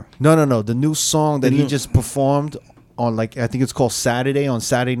Jamiroquai. No. The new song that The he new- just performed on, like, I think it's called Saturday on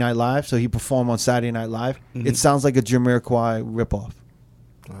Saturday Night Live. So he performed on Saturday Night Live. It sounds like a Jamiroquai ripoff.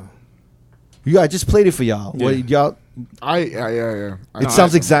 Yeah, I just played it for y'all. Yeah. What, y'all? yeah. It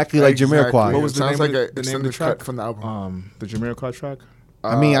sounds exactly like Jamiroquai. What was It the sounds name like of the a name of the extended track? cut from the album. The Jamiroquai track.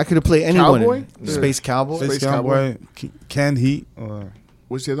 I mean, I could have played anyone. Cowboy? In Space Cowboy. Space Space Cowboy, Canned Heat. Or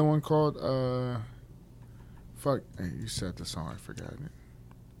What's the other one called? Fuck, hey, you said the song. I forgot it.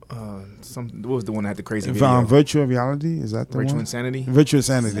 What was the one that had the crazy video? Virtual Reality, is that the Virtual one? Insanity. Virtual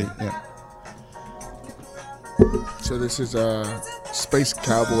Insanity. Yeah. So this is Space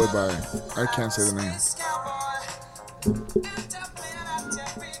Cowboy by, I can't say the name.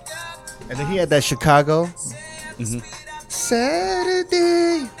 And then he had that Chicago.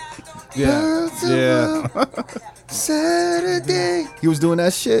 Saturday. Yeah. Saturday. He was doing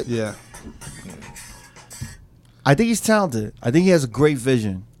that shit. Yeah. I think he's talented. I think he has a great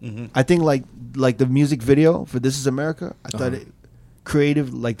vision. I think like the music video for This Is America, I thought it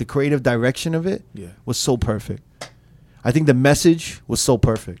creative, like the creative direction of it Yeah. was so perfect. I think the message was so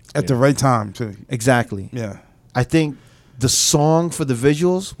perfect. At the right time, too. Exactly. Yeah. I think the song for the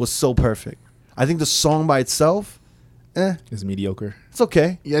visuals was so perfect. I think the song by itself, It's mediocre. it's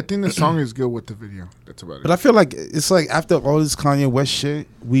okay. Yeah, I think the song is good with the video. That's about it. But I feel like it's like after all this Kanye West shit,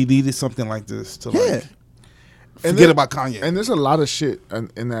 we needed something like this to like And forget then- about Kanye. And there's a lot of shit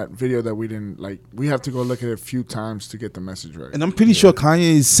in that video that we didn't like. We have to go look at it a few times to get the message right. And I'm pretty sure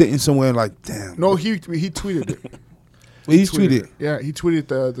Kanye is sitting somewhere like, damn. No, he tweeted it. Well, he tweeted. Yeah, he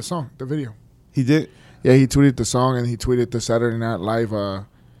tweeted the song, the video. He did. Yeah, he tweeted the song and he tweeted the Saturday Night Live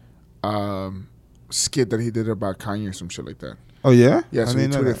skit that he did about Kanye or some shit like that. Oh yeah. Yeah, I so he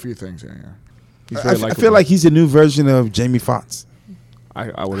didn't know tweeted a that. few things. Yeah. He's I very feel likable. like he's a new version of Jamie Foxx.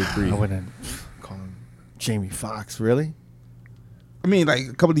 I would agree. I wouldn't call him Jamie Foxx, really? I mean, like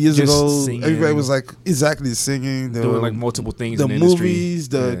a couple of years Just ago, singing. everybody was like exactly singing, the, Doing like multiple things the in the industry. movies,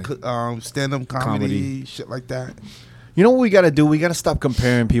 the Yeah. stand-up comedy, shit like that. You know what we got to do? We got to stop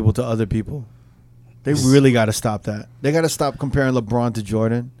comparing people to other people. They really got to stop that. They got to stop comparing LeBron to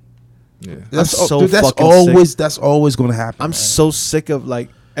Jordan. Yeah. That's so dude, that's fucking always sick. that's always going to happen. I'm man. so sick of like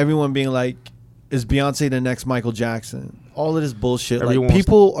everyone being like, "Is Beyonce the next Michael Jackson?" All of this bullshit. Everyone Like wants-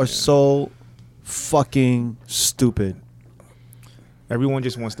 people are so fucking stupid. Everyone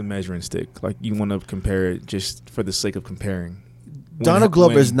just wants the measuring stick. Like you want to compare it just for the sake of comparing. Donald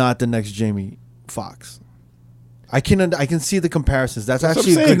Glover is when- not the next Jamie Foxx. I can see the comparisons. That's That's what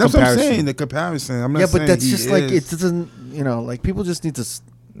actually I'm a saying. good That's what I'm comparison. saying. The comparison. I'm not Yeah, saying but that's he just like is. it doesn't. You know, like people just need to.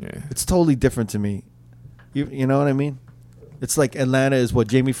 Yeah. It's totally different to me. You know what I mean? It's like Atlanta is what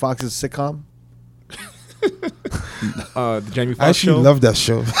Jamie Foxx's sitcom. The Jamie I Foxx actually show. love that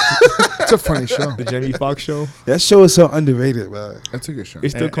show. It's a funny show. The Jamie Foxx show. That show is so underrated, man. That's a good show. It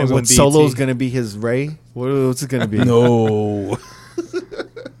still And comes on what BET. Solo's gonna be his Ray? What's it gonna be? No.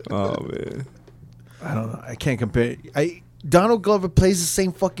 Oh man. I don't know. I can't compare. Donald Glover plays the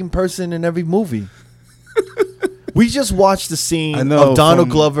same fucking person in every movie. We just watched the scene I know, of Donald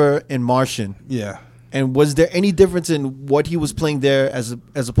from- Glover in Martian. Yeah. And was there any difference in what he was playing there as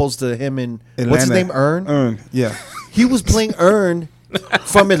opposed to him in what's his Atlanta. name, Ern? Ern. Yeah. He was playing Ern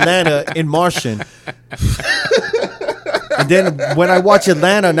from Atlanta in Martian. And then when I watch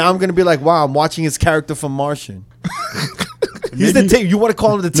Atlanta, now I'm gonna be like, wow, I'm watching his character from Martian. He's the you want to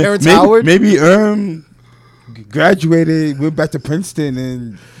call him the Terrence Howard? Maybe graduated, went back to Princeton,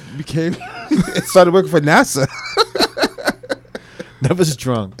 and became started working for NASA. That was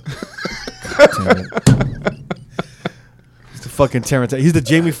drunk. He's the fucking Terrence. He's the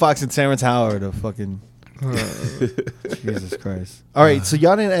Jamie Foxx and Terrence Howard of fucking. Jesus Christ! All right, so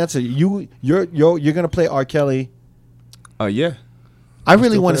y'all didn't answer. You're gonna play R. Kelly. Yeah. I really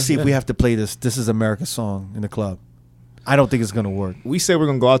still want to play, see if yeah. we have to play this. This is America song in the club. I don't think it's gonna work. We said we're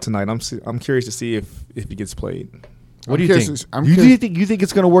gonna go out tonight. I'm curious to see if it gets played. What do I'm you curious- think? I'm You curious- think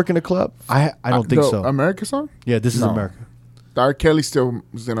it's gonna work in the club? I don't think the so. America song? Yeah, this is No. America. R. Kelly still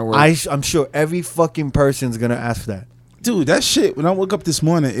is gonna work. I'm sure every fucking person's gonna ask for that. Dude, that shit. When I woke up this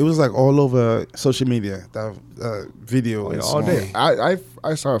morning, it was like all over social media. That video Oh, yeah, and all song. day.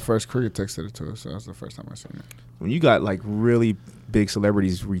 I saw it first. Cricket texted it to us, so that's the first time I seen it. When you got like really big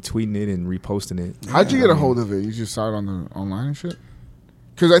celebrities retweeting it and reposting it. How'd you get a hold of it? You just saw it on the online and shit?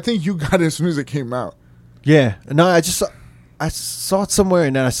 Because I think you got it as soon as it came out. Yeah, no, I saw it somewhere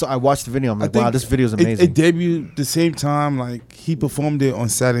and then I watched the video. I'm like, wow, this video is amazing. It debuted the same time. Like he performed it on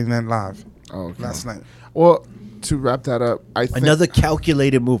Saturday Night Live Oh, okay. last night. Well, to wrap that up, I think Another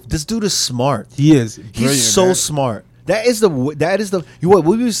calculated move. This dude is smart. He is. He's brilliant, so man. smart. That is the what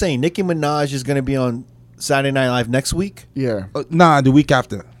we were saying. Nicki Minaj is gonna be on Saturday Night Live next week. yeah. Nah, the week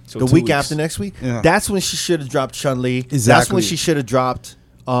after. So The 2 week weeks. after next week. Yeah. That's when she should have dropped Chun-Li. That's Exactly. when she should have dropped.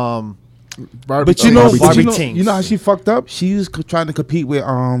 Barbie, But you know, Barbie but you know, Tings. you know how she fucked up? She was trying to compete with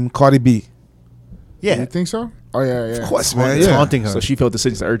Cardi B. Yeah, You think so? Oh yeah, yeah. Of course, it's man. it's Yeah. haunting her. So she felt the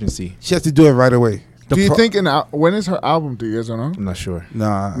sense of urgency. She has to do it right away. The Do you pro- think when is her album? Do you guys don't know? I'm not sure.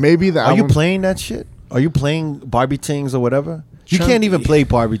 Nah. Maybe the Are album. you playing that shit? Are you playing Barbie Tings or whatever? You Chun- can't even play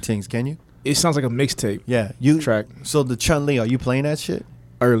Barbie Tings, can you? It sounds like a mixtape. Yeah, you Track. So the Chun-Li, are you playing that shit?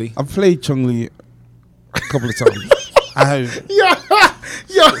 Early. I've played Chung-Li a couple of times. I have.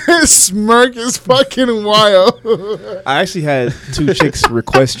 Yo, his smirk is fucking wild. I actually had 2 chicks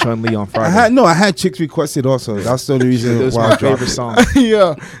request Chun-Li on Friday. I had chicks requested also. That's the only reason It was why my I dropped favorite it. song.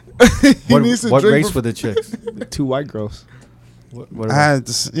 yeah. He What, needs to what drink race bef- were the chicks? 2 white girls. What I had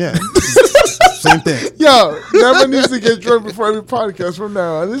this, yeah. Same thing. Yo, never needs to get drunk before every podcast from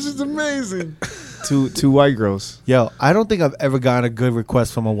now on. This is amazing. Two white girls. Yo, I don't think I've ever gotten a good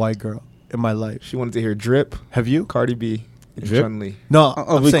request from a white girl in my life. She wanted to hear Drip, Have you? Cardi B, and Drip? Chun-Li. No, A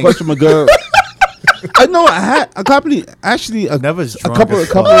I'm saying request from a girl. I know. I had a couple. Actually, a Never's a drunk couple, as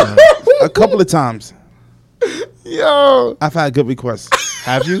a couple, fuck, man. a couple of times. Yo. I've had good requests.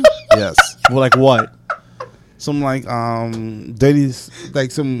 Have you? Yes. Well, like what? Some like dirty,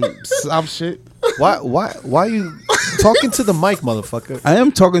 like some soft shit. Why are you talking to the mic, motherfucker? I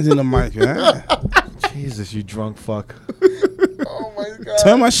am talking to the mic, man. Jesus, you drunk fuck. Oh my god.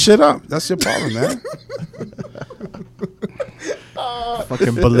 Turn my shit up. That's your problem, man.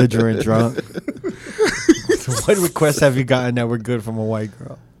 Fucking belligerent drunk. What requests have you gotten that were good from a white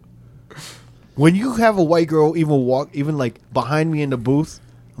girl? When you have a white girl even like behind me in the booth,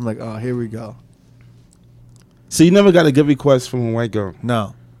 I'm like, oh, here we go. So you never got a good request from a white girl.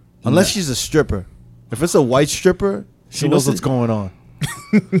 No. Unless she's a stripper. If it's a white stripper, she So knows what's what's going on.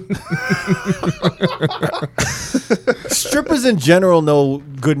 Strippers in general know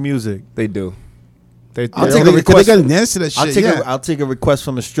good music. They do. I'll Yeah, take a they request. got to dance to that shit. I'll take a request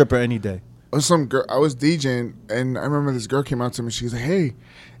from a stripper any day. Some girl, I was DJing, and I remember this girl came out to me. She's like, "Hey,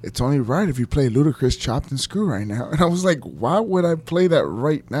 it's only right if you play Ludacris Chopped and Screw right now." And I was like, "Why would I play that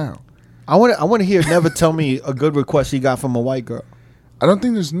right now?" I want to hear Never tell me a good request he got from a white girl. I don't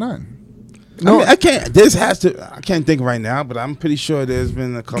think there's none. No, I, mean, I can't. This has to. I can't think right now, but I'm pretty sure there's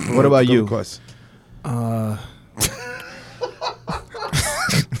been a couple. What about good you? Requests.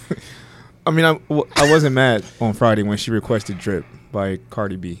 I mean, I wasn't mad on Friday when she requested Drip by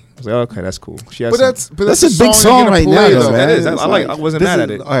Cardi B. I was like, okay, that's cool. She has But some- that's That's a big you're song gonna right play, now, That is, though, that man. is. I It's like. like- I wasn't mad at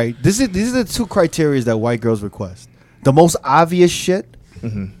it. All right, these are the two criteria that white girls request: the most obvious shit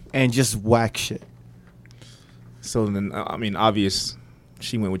and just whack shit. So then, I mean, obvious.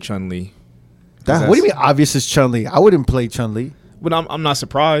 She went with Chun-Li. What do you mean obvious is Chun-Li? I wouldn't play Chun-Li. But I'm not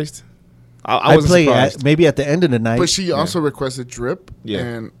surprised. I I'd wasn't play surprised. maybe at the end of the night. But she also requested Drip. Yeah.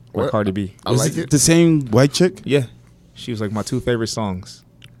 And By what? Cardi B. I Is like it. The same white chick. Yeah, she was like my 2 favorite songs.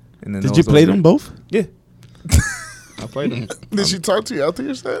 And then Did those you play were- them both? Yeah, I played them. Did she talk to you after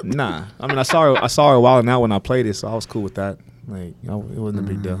your set? Nah, I mean, I saw her a while now when I played it, so I was cool with that. Like, it wasn't a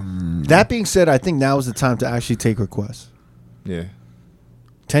big deal. That being said, I think now is the time to actually take requests. Yeah,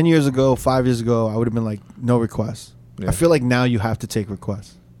 10 years ago, 5 years ago, I would have been like, no requests. Yeah. I feel like now you have to take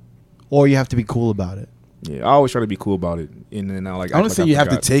requests. Or you have to be cool about it. yeah. I always try to be cool about it, and then I like. I don't act think like you have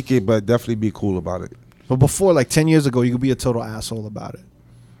to forgot. take it, but definitely be cool about it. But before, like 10 years ago, you could be a total asshole about it.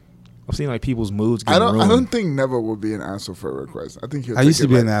 I've seen like people's moods I get don't. ruined. I don't think Never would be an asshole for a request. I think he'll. I used to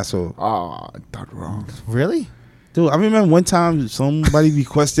take be it an like, asshole. Ah, I thought wrong. Really? Dude, I remember one time somebody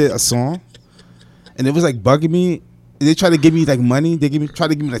requested a song, and it was like bugging me. They tried to give me like money. They tried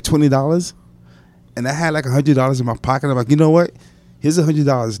to give me like $20, and I had like $100 in my pocket. I'm like, you know what? Here's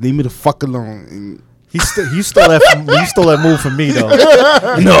 $100. Leave me the fuck alone. And You stole that move from me though.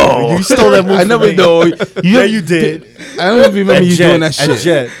 no, You stole that move. I from never me. know. Yeah, you did. I don't even remember you doing that At shit.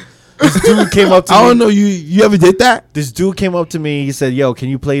 Jet. This dude came up to me. I don't know. You ever did that? This dude came up to me. He said, "Yo, can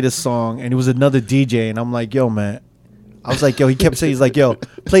you play this song?" And it was another DJ, and I'm like, "Yo, man." I was like, "Yo." He kept saying, "He's like, yo,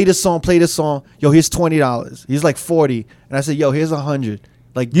 play this song, play this song. Yo, here's $20." He's like 40, and I said, "Yo, here's 100."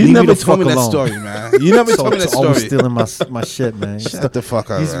 Like, You leave never me the told fuck me that alone. story, man. You never told me that Always story. stealing my shit, man. Shut the fuck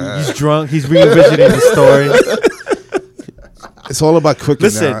up. man. He's drunk. He's revisiting the story. It's all about crooked.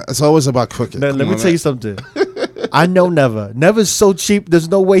 Listen. Now. It's always about crooked. Now, let Come me on, tell you man. something. I know Never. Never's so cheap. There's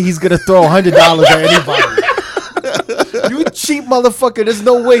no way he's gonna throw $100 at anybody. You cheap motherfucker. There's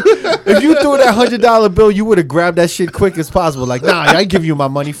no way. If you threw that $100 bill, you would have grabbed that shit quick as possible. Like, nah, I give you my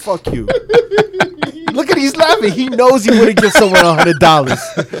money. Fuck you. Look at he's laughing. He knows he wouldn't give someone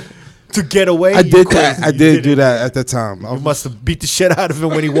 $100 to get away. I You did crazy. that. I You did do it. that at the time. You must have beat the shit out of him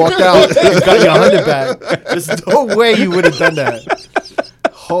when he walked out and got your 100 back. There's no way you would have done that.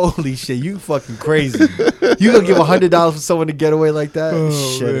 Holy shit, you fucking crazy. You gonna give $100 for someone to get away like that?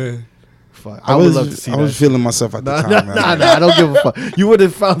 Shit. Fuck. I would love to see I that. was feeling myself at the Nah, time. nah, man. I don't give a fuck. You would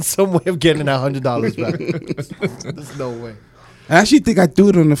have found some way of getting that $100 back. There's no way. I actually think I threw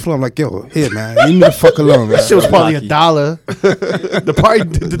it on the floor. I'm like, yo, here, man. Leave me the fuck alone, man. That shit was probably Lucky. $1.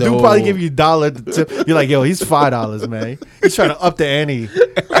 The dude No. probably gave you $1 to tip. You're like, yo, he's $5, man. He's trying to up the ante.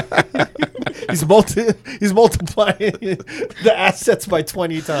 He's multiplying the assets by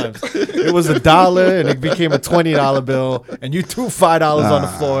 20 times. It was $1 and it became a $20 bill, and you threw $5 on the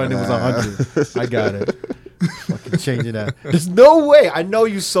floor and it was 100. I got it. Fucking changing that. There's no way. I know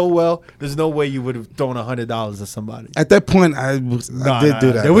you so well. There's no way you would have thrown $100 to somebody. At that point, I did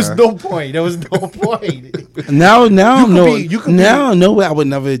do that. There was man. no point. There was no point. Now, You could be- no way I would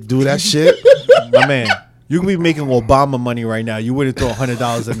never do that shit. My man, you could be making Obama money right now. You wouldn't throw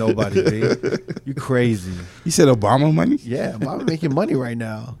 $100 at nobody, B. You crazy. You said Obama money? Yeah, Obama making money right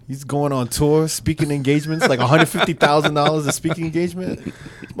now. He's going on tour, speaking engagements, like $150,000 a speaking engagement.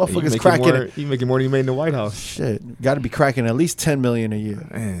 Motherfuckers cracking it. He making more than he made in the White House. Shit, got to be cracking at least $10 million a year.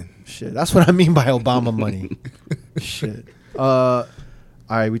 Man, Shit, that's what I mean by Obama money. Shit. All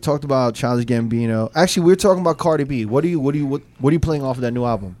right, we talked about Childish Gambino. Actually, we were talking about Cardi B. What are you playing off of that new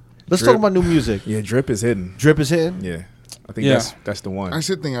album? Let's Drip. talk about new music. yeah, Drip is hidden. Drip is hitting. Yeah, I think Yeah. that's the one. I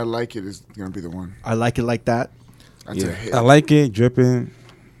still think I Like It is gonna be the one. I like it like that. That's Yeah. a hit. I like it. Dripping.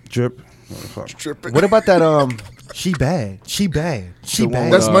 Drip. Motherfucker. Tripping. What about that? She bad. She bad. She The one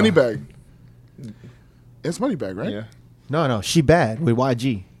bad. with, That's Moneybag. It's Moneybag, right? Yeah. No. She bad with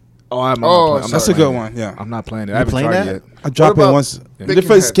YG. Oh, I'm Oh, not That's a good one. Yeah. I'm not playing it. You I haven't playing tried that? it yet. I dropped it about once. When it Bacon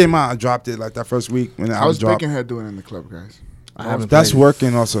first Head? came out, I dropped it like that first week when the How's album dropped. Baconhead doing in the club, guys? I haven't. That's played it.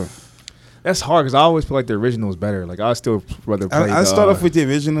 working also. That's hard because I always feel like the original is better. Like I still rather play. I start off with the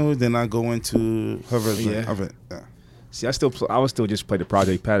original, then I go into her version Yeah. of it. Yeah. See, I would still just play the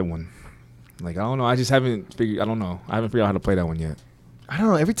Project Pat one. Like I don't know. I just haven't figured. I don't know. I haven't figured out how to play that one yet. I don't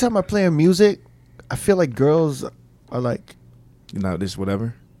know. Every time I play her music, I feel like girls are like You know, this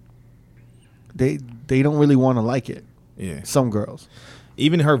whatever. they don't really want to like it. Yeah. Some girls.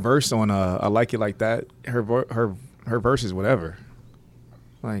 Even her verse on I Like It Like That. Her verse is whatever.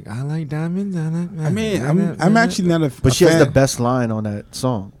 Like I like diamonds. I mean, I'm actually not a. But a she has fan. the best line on that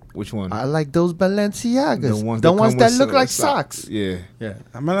song. Which one? I like those Balenciagas. The ones that come with look like socks. Yeah. Yeah.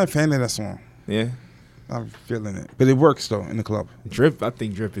 I'm not a fan of that song. Yeah. I'm feeling it, but it works though in the club. Drip. I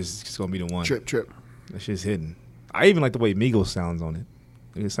think Drip is just gonna be the one. Trip. That shit's hidden. I even like the way Migos sounds on it.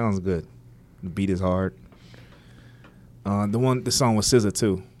 It sounds good. The beat is hard. The song with SZA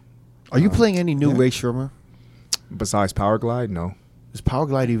too. Are you playing any new yeah. Ray Shermer? Besides Power Glide, no. Is Power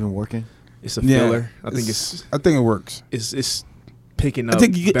Glide even working? It's a filler. I think I think it works. it's picking up. I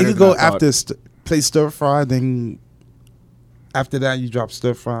think you better could than go I thought. after play stir fry, then after that you drop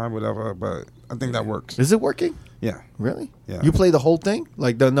stir fry, whatever. But I think that works. Is it working? Yeah, Really? Yeah. You play the whole thing?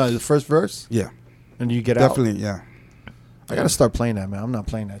 Like the first verse? yeah, And you get out? definitely, yeah. I gotta start playing that, man. I'm not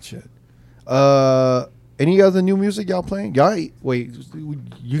playing that shit. Any other new music y'all playing? Wait,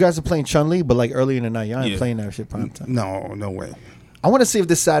 you guys are playing Chun-Li, but like early in the night. Y'all ain't Yeah. playing that shit prime time. No way. I want to see if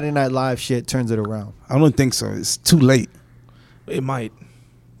this Saturday Night Live shit turns it around. I don't think so. It's too late. It might.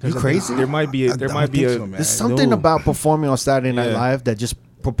 You crazy? There might be. I There don't might be think a. so, man. There's something No. about performing on Saturday Night Yeah. Live that just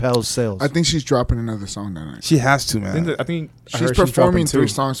propels sales. I think she's dropping another song that night. She has to, I man. think I She's heard performing dropping 3 two.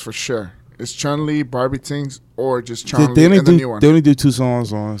 songs for sure. It's Chun-Li, Barbie Tings, or just They, Chun-Li they only and the do new one. they only do 2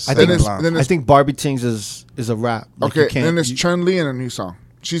 songs on I Saturday think Night it's- Live. then I think Barbie Tings is a rap. Like, you Okay, can't- then it's you- Chun-Li and a new song.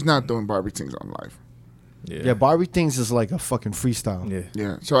 She's not doing Barbie Tings on live. Yeah, Barbie things is like a fucking freestyle. Yeah.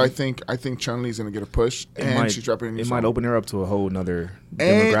 Yeah. So I think Chun-Li's gonna get a push, and she's dropping a new It song. might open her up to a whole nother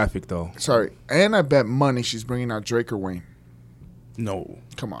And- demographic, though. Sorry, and I bet money she's bringing out Drake or Wayne. No.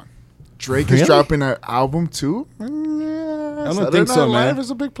 Come on, Drake Really? is dropping an album too. Yeah, don't Saturday think so, Night man. Live is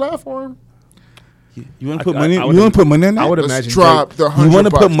a big platform. You want to put I money? would- You want to put money on that? I would Let's imagine drop Drake, the $100. You want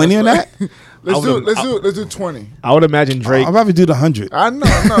to put money on that? Let's I do would've- it. Let's do 20. I would imagine Drake. I'd rather do the 100. I know,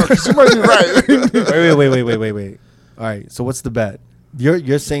 'cause you might be right. Wait. All right. So what's the bet?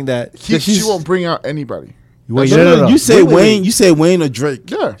 You're saying that She won't bring out anybody. Wait, No, you say Wait. Wayne. You say Wayne or Drake.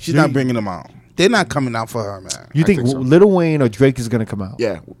 Yeah. she's not bringing them out. They're not coming out for her, man. You I think, think so. Lil Wayne or Drake is gonna come out?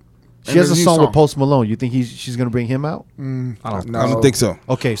 Yeah. She has a there's new song with Post Malone. You think she's gonna bring him out? I don't No. I don't think so.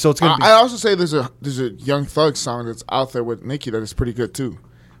 Okay, so it's gonna be. I also say there's a Young Thug song that's out there with Nicki that is pretty good too.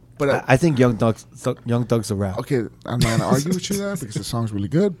 But I think Young Thug's a rap. okay, I'm not gonna argue with you there because the song's really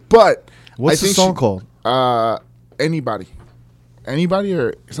good. But What's I the think song called? Anybody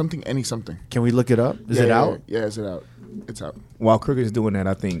or something, something. Can we look it up? Is it out? Yeah, is it out? It's out. While Crooked is doing that,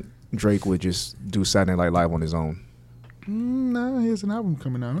 I think Drake would just do Saturday Night Live on his own. No, he has an album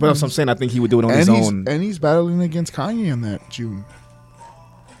coming out. But that's what I'm saying. I think he would do it on and his he's own. and he's battling against Kanye in that June.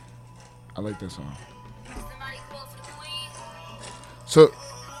 I like that song.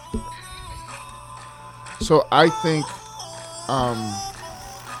 So I think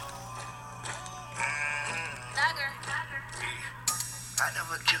I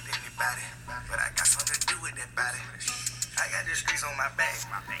never killed anybody, but I got something to do with that body. I got the streets on my back,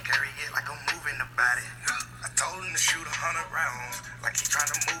 carry it like I'm moving the body. I told him to shoot 100 rounds, like he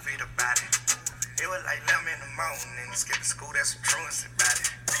trying to move it about it. It was like 11 in the morning, skip to school, that's some truancy about it.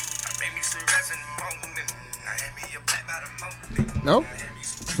 I made me some rest in the morning, I had me a black by the morning. no,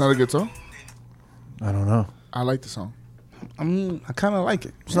 it's not a good song. I don't know. I like the song. I mean, I kind of like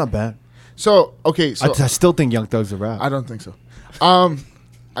it. It's not bad. So okay, so I still think Young Thug's a rap. I don't think so.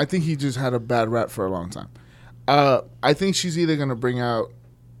 I think he just had a bad rap for a long time. I think she's either gonna bring out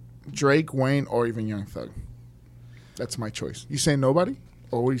Drake, Wayne, or even Young Thug. That's my choice. You saying nobody,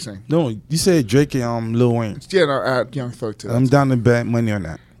 or what are you saying? No, you said Drake and Lil Wayne. Yeah, no, add Young Thug to I'm that. down to bet money on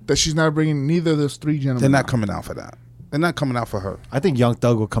that. That she's not bringing neither of those three gentlemen. They're not out. coming out for that. They're not coming out for her. I think Young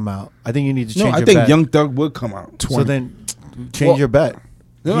Thug will come out. I think you need to No, change I your think bet. Young Thug would come out. So then change Well, your bet.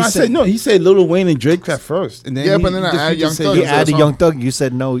 No, He I said- said no. He said Lil Wayne and Drake at first, and then Yeah, he- but then he I just- add he Young just said Thug He to Young that added song. Young Thug. You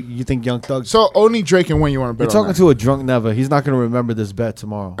said no. You think Young Thug. So only Drake and Wayne you want to bet You're on talking that. to a drunk never. He's not going to remember this bet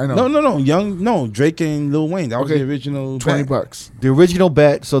tomorrow. I know. No, Drake and Lil Wayne. That was Okay, the original. $20 bet. bucks. The original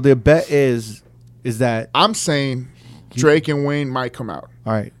bet. So the bet is that I'm saying Drake and Wayne might come out.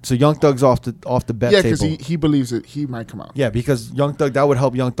 all right? So Young Thug's off the bet Yeah, table. because he believes that he might come out. Yeah, because Young Thug, that would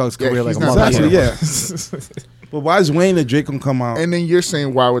help Young Thug's Yeah, career like he's a not- motherfucker. Exactly. Yeah. But why is Wayne and Drake gonna come out? And then you're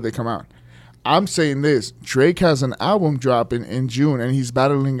saying why would they come out? I'm saying this: Drake has an album dropping in June, and he's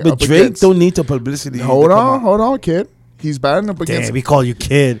battling. But up Drake against, don't need the publicity. Hold to come on, out. hold on, kid. He's battling up against. Damn, we call you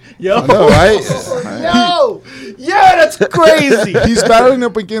kid. Yo, I know, right? yeah, that's crazy. He's battling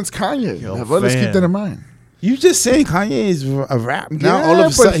up against Kanye. Yo, Let's keep fam. that in mind. You just saying Kanye is a rap. Now Yeah, all of a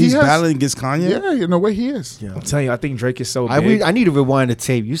but sudden he he's has- battling against Kanye. Yeah, in a way he is. Yeah. I'm telling you, I think Drake is so big. I need to rewind the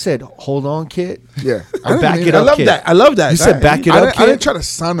tape. You said, "Hold on, kid." Yeah, Back mean it I up, love kid. that. I love that. You said back it I up, didn't, kid. I didn't try to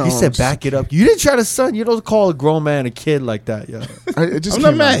son him. He said, "Back it up." You didn't try to son. You don't call a grown man a kid like that, yo. It just I'm not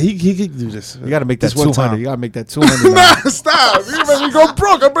came mad. out. He could do this. You got to make that This one 200. time. You got to make that 200. Nah, stop! You made me go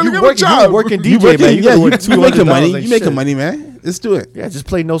broke. I'm You barely work- getting a job. you working You DJ, working, man. You yeah, gotta you, work you making $200 money. like You making shit. money, man. Let's do it. Yeah, just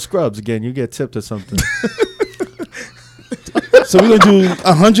play no scrubs again. You get tipped or something. So we're gonna do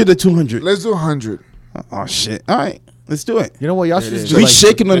 100 or 200. Let's do 100. Oh shit! All right, let's do it. You know what? Y'all should just We do like,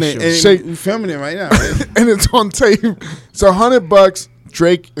 shaking on it. And Shake. we filming it right now. Right? And it's on tape. So $100.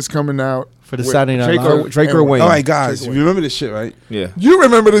 Drake is coming out for the with- Saturday Night Drake Live. or, Drake or and- Wayne. All right, guys, remember this shit, right? Yeah. You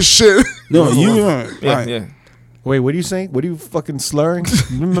remember this shit? No, you remember. Yeah, All right. yeah. Wait, what are you saying? What are you fucking slurring?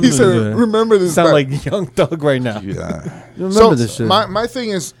 He said, "Remember this." Sound back. like Young Thug right now. You Yeah. remember So this shit? my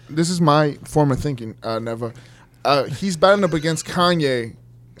thing is, this is my form of thinking. Never. He's battling up against Kanye,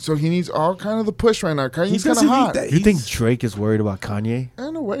 so he needs all kind of the push right now. Kanye's kind of doesn't need hot. that. You think He's- Drake is worried about Kanye?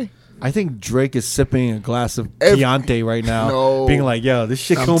 In a way. I think Drake is sipping a glass of Every- Chianti right now, No. being like, "Yo, this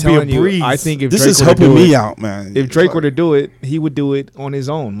shit I'm gonna be telling a you, breeze." I think if This Drake is were to helping do me it, out, man. If Drake were to do it, he would do it on his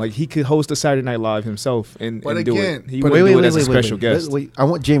own. Like he could host a Saturday Night Live himself and But do again- it. He but would do it as a special guest. Wait. I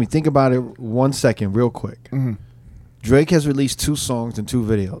want Jamie. Think about it 1 second, real quick. Mm-hmm. Drake has released 2 songs and 2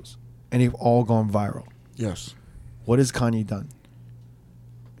 videos, and they've all gone viral. Yes. What has Kanye done?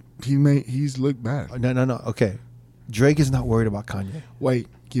 He's looked bad. No. Okay, Drake is not worried about Kanye. Wait,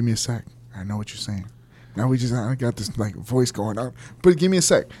 give me a sec. I know what you're saying. Now I got this like voice going on, but give me a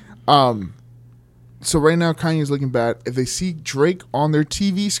sec. So right now, Kanye's looking bad. If they see Drake on their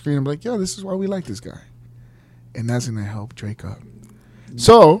TV screen, I'm like, yo, this is why we like this guy, and that's gonna help Drake up.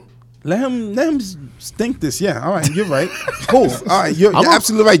 So Let him stink this. Yeah, all right, you're right. Cool. All right, you're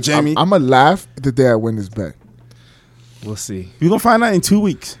absolutely right, Jamie. I'm gonna laugh the day I win this bet. We'll see. You're gonna find out in 2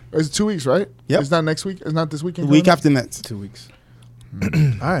 weeks. It's 2 weeks, right? Yep. It's not next week. It's not this weekend. The week coming? after next. 2 weeks. All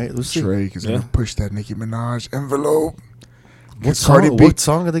right, let's see. Drake is Yeah. gonna push that Nicki Minaj envelope. What Cardi song, B- what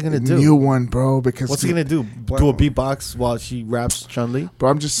song are they gonna do? New one, bro. Because What's he gonna do? Do a beatbox while she raps Chun-Li? But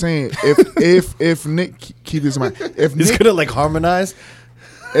I'm just saying, if Nick keep this in mind, if He's Nick, gonna like harmonize.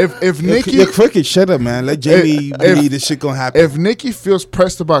 if Nicki, You're crooked. Shut up, man. Let Jamie believe this shit gonna happen. if Nicki feels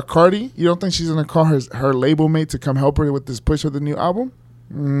pressed about Cardi, you don't think she's gonna call her label mate to come help her with this push of the new album?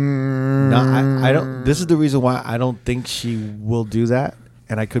 No, I don't. This is the reason why I don't think she will do that,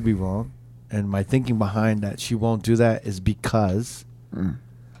 and I could be wrong. And my thinking behind that she won't do that is because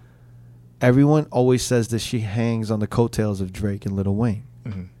everyone always says that she hangs on the coattails of Drake and Lil Wayne,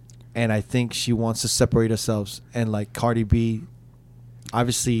 and I think she wants to separate herself. And like Cardi B,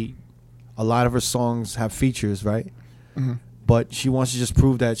 obviously, a lot of her songs have features, right? But she wants to just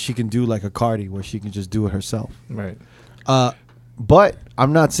prove that she can do like a Cardi, where she can just do it herself. Right. But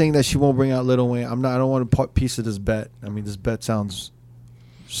I'm not saying that she won't bring out Lil Wayne. I don't want a piece of this bet. I mean, this bet sounds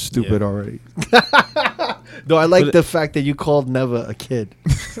stupid Yeah. already. Though I like the fact that you called Neva a kid.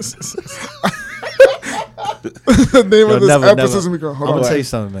 The name of this Never, episode never. is gonna go. I'm Hold gonna on. tell you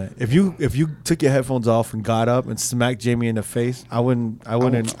something, man. If you took your headphones off and got up and smacked Jamie in the face, I wouldn't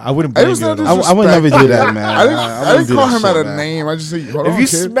blame I you. just At know all. I would never do that, man. I didn't call him at out a name. I just said, hold If on, you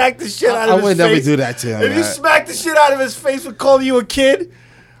kid. smack the shit out I of his would never face, do that to him. if you man. smack the shit out of his face for calling you a kid,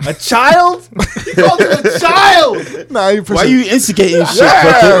 a child, he called you a child. Nah, you Why you instigating shit?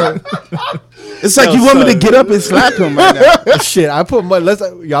 Yeah. Crooked? It's like Yo, you want me to son. get up and slap him right now. Shit, I put money.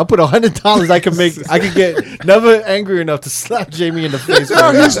 I'll put $100. I can get never angry enough to slap Jamie in the face.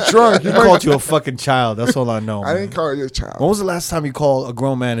 No, he's drunk. He You might- called you a fucking child. That's all I know. I man. didn't call you a child. When was the last time you called a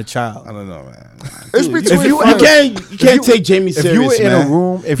grown man a child? I don't know, man. It's between You friends. can't take Jamie If serious, you were in man. a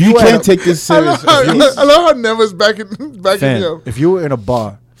room, if You you can't take this I love serious. how, I love how Neva's backing me fam, up. if you were in a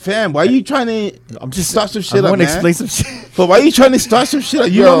bar, Fam, why you trying to I'm just start some I shit up, want to man? explain some shit. But why you trying to start some shit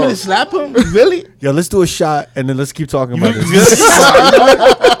up? You Yo. want me to slap him? Really? Yo, let's do a shot and then let's keep talking about this.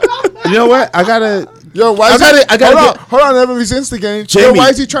 You know what? I gotta. Yo, why I is gotta hold on, Never, he's instigating. Jamie, Yo, why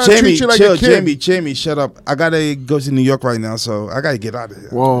is he trying to treat you like chill, a kid? Jamie, shut up. I gotta go to New York right now, so I gotta get out of here.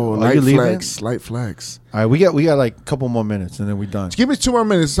 Whoa, Are light you leaving? flex, light flex. All right, we got like a couple more minutes and then we're done. Give me 2 more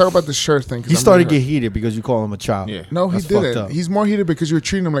minutes to talk about the shirt thing. 'cause He I'm started to gonna- get heated because you call him a child. Yeah. No, he That's fucked didn't. up. He's more heated because you were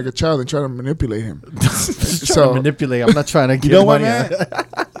treating him like a child and trying to manipulate him. Just trying So- to manipulate. I'm not trying to get You know what, money. man?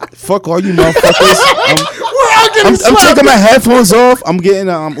 Fuck all you motherfuckers. I'm taking my headphones off. I'm getting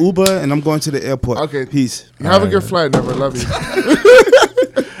an Uber and I'm going to the airport. Okay. Peace. Have a good flight, Never. Love you.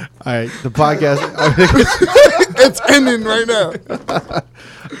 All right, the podcast. It's ending right now.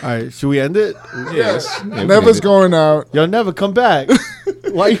 All right, should we end it? Yes. Yeah, Never's we going out. Yo, never come back.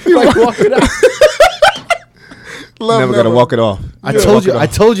 Why you like walking out? Love Never gotta walk it off. I Yeah.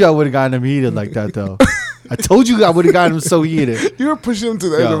 told you I would have gotten him heated like that though. I told you I would have gotten him so heated. You were pushing him to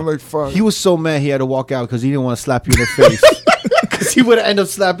the end. Yo, I'm like, fuck. He was so mad he had to walk out because he didn't want to slap you in the face. Because he would have ended up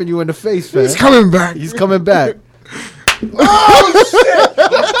slapping you in the face, man. He's coming back. He's coming back.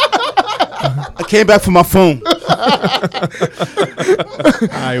 I came back for my phone. All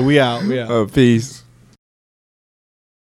right, we out. Peace.